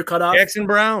 Grant, where's your cutoff? Jackson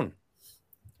Brown.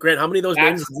 Grant, how many of those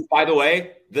names? By the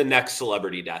way, the next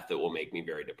celebrity death that will make me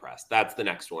very depressed. That's the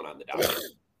next one on the docket.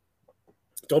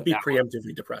 Don't be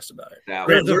preemptively depressed about it.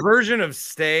 There's a version of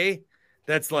Stay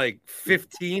that's like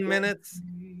 15 minutes.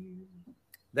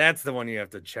 That's the one you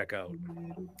have to check out.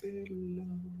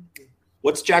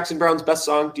 What's Jackson Brown's best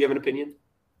song? Do you have an opinion?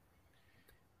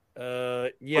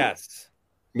 Yes.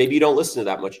 Maybe you don't listen to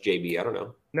that much, JB. I don't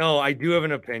know. No, I do have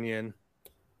an opinion.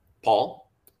 Paul?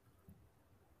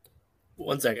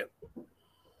 1 second.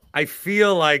 I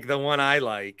feel like the one I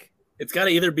like. It's got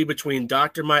to either be between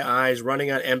Dr. My Eyes,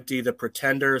 Running on Empty, The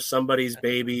Pretender, Somebody's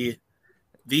Baby,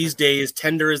 These Days,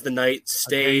 Tender as the Night,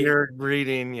 Stay. Okay, you're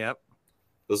reading, yep.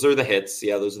 Those are the hits.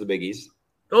 Yeah, those are the biggies.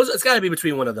 It's got to be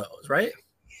between one of those, right?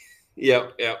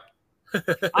 Yep.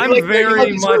 I'm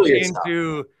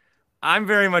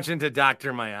very much into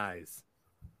Dr. My Eyes.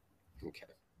 Okay.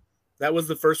 That was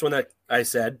the first one that I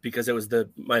said because it was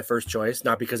my first choice,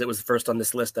 not because it was the first on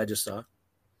this list I just saw.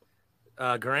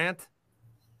 Grant?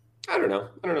 I don't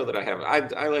know that I have.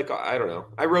 I don't know.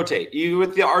 I rotate. You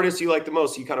with the artists you like the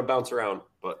most, you kind of bounce around.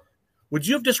 But would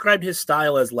you have described his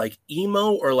style as like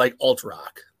emo or like alt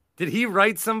rock? Did he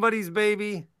write Somebody's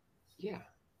Baby? Yeah,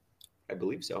 I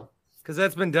believe so. Because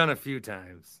that's been done a few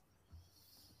times.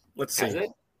 Let's see. Has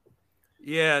it?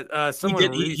 Yeah,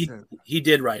 someone recent. He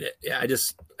did write it. Yeah, I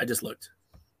just looked.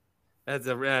 That's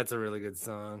a really good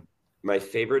song. My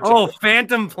favorite.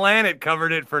 Phantom Planet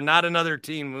covered it for Not Another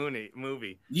Teen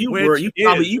Movie.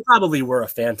 You probably were a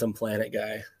Phantom Planet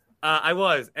guy. I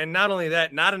was, and not only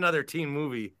that, Not Another Teen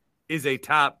Movie is a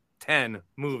top 10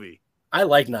 movie. I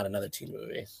like Not Another Teen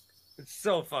Movie. It's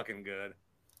so fucking good.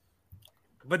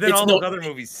 But then those other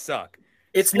movies suck.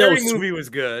 Scary Movie was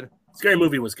good. Scary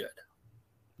Movie was good.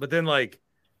 But then like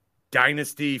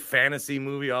Dynasty, Fantasy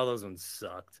Movie, all those ones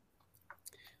sucked.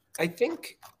 I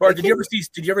think. Did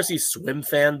you ever see Swim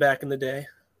Fan back in the day?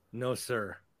 No,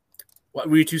 sir. What,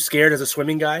 were you too scared as a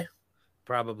swimming guy?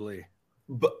 Probably.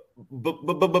 But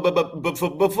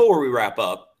before we wrap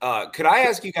up, could I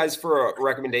ask you guys for a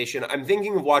recommendation? I'm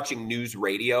thinking of watching News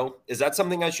Radio. Is that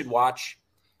something I should watch?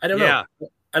 I don't know.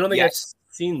 I don't think I've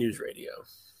seen News Radio.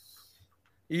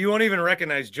 You won't even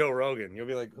recognize Joe Rogan. You'll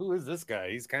be like, who is this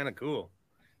guy? He's kind of cool.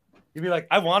 You'll be like,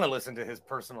 I want to listen to his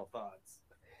personal thoughts.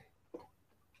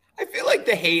 I feel like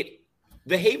the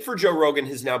hate for Joe Rogan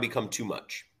has now become too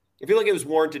much. I feel like it was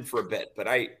warranted for a bit, but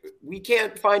we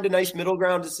can't find a nice middle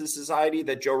ground as a society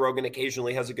that Joe Rogan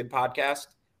occasionally has a good podcast.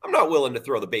 I'm not willing to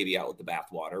throw the baby out with the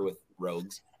bathwater with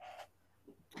rogues.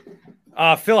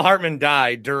 Phil Hartman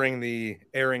died during the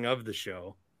airing of the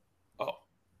show. Oh.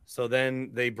 So then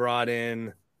they brought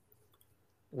in,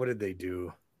 what did they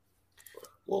do?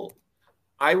 Well,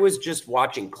 I was just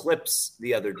watching clips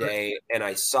the other day, and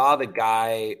I saw the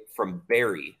guy from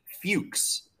Barry,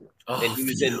 Fuchs. And he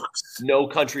was in No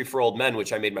Country for Old Men,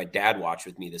 which I made my dad watch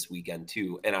with me this weekend,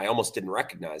 too. And I almost didn't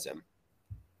recognize him.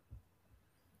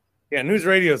 Yeah, News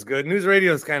Radio's good. News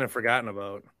Radio's kind of forgotten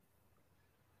about.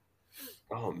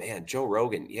 Oh, man. Joe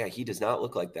Rogan. Yeah, he does not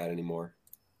look like that anymore.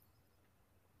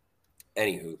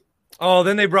 Anywho. Oh,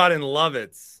 then they brought in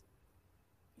Lovitz.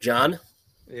 John?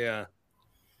 Yeah.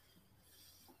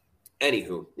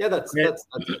 Anywho. Yeah, that's it.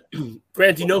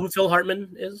 Grant, do you know who Phil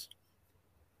Hartman is?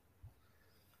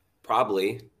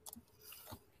 Probably.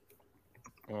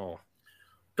 Oh.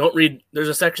 Don't read. There's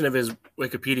a section of his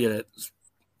Wikipedia that's...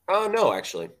 Oh, no,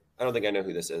 actually. I don't think I know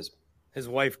who this is. His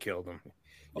wife killed him.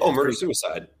 Oh,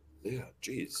 murder-suicide. Yeah,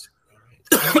 jeez.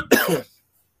 Right.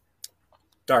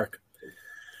 Dark.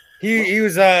 He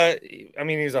was, he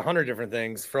was 100 different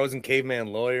things. Frozen Caveman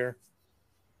Lawyer.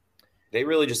 They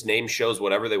really just named shows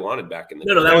whatever they wanted back in the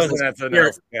day. No, that was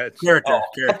character.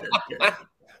 Yeah.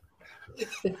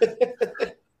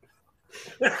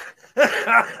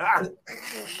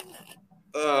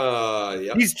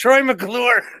 He's Troy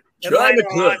McClure. Troy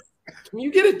McClure. Can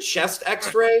you get a chest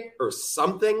x-ray or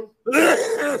something?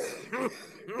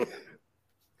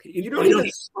 You don't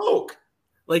even smoke.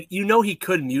 Like, he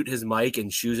could mute his mic and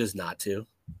chooses not to.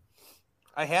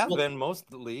 I have been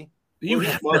mostly. He's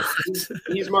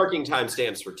marking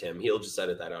timestamps for Tim. He'll just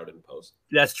edit that out in post.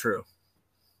 That's true.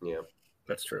 Yeah.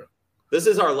 That's true. This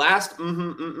is our last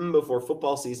before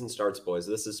football season starts, boys.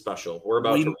 This is special. We're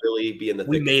about to really be in the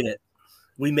thick. We made it.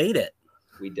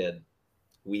 We did.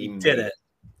 We did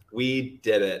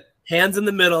it. Hands in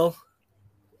the middle.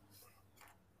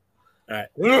 All right.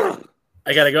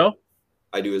 I got to go.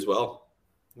 I do as well.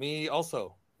 Me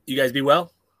also. You guys be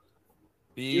well.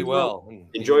 Be well.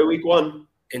 Enjoy week 1.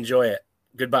 Enjoy it.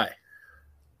 Goodbye.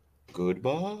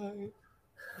 Goodbye.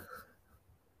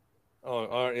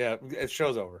 Oh, yeah.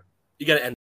 Show's over. You got to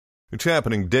end. It's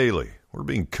happening daily. We're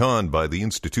being conned by the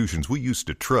institutions we used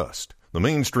to trust. The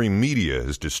mainstream media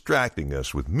is distracting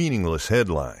us with meaningless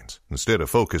headlines instead of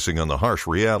focusing on the harsh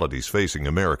realities facing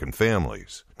American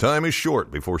families. Time is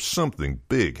short before something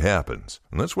big happens,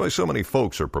 and that's why so many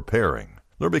folks are preparing.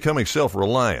 They're becoming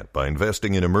self-reliant by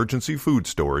investing in emergency food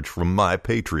storage from My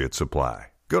Patriot Supply.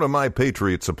 Go to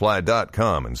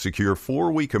MyPatriotSupply.com and secure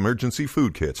 4-week emergency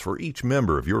food kits for each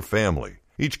member of your family.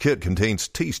 Each kit contains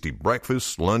tasty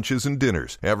breakfasts, lunches, and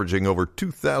dinners, averaging over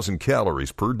 2,000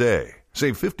 calories per day.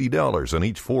 Save $50 on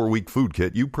each 4-week food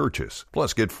kit you purchase.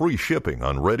 Plus, get free shipping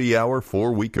on Ready Hour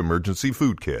 4-week emergency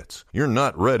food kits. You're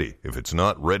not ready if it's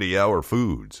not Ready Hour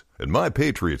Foods. At My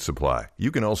Patriot Supply,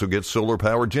 you can also get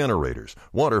solar-powered generators,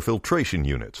 water filtration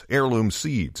units, heirloom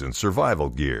seeds, and survival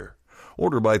gear.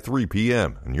 Order by 3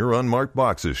 p.m. and your unmarked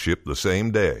boxes ship the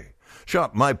same day.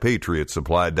 Shop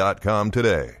MyPatriotSupply.com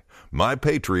today.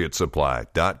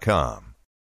 MyPatriotSupply.com.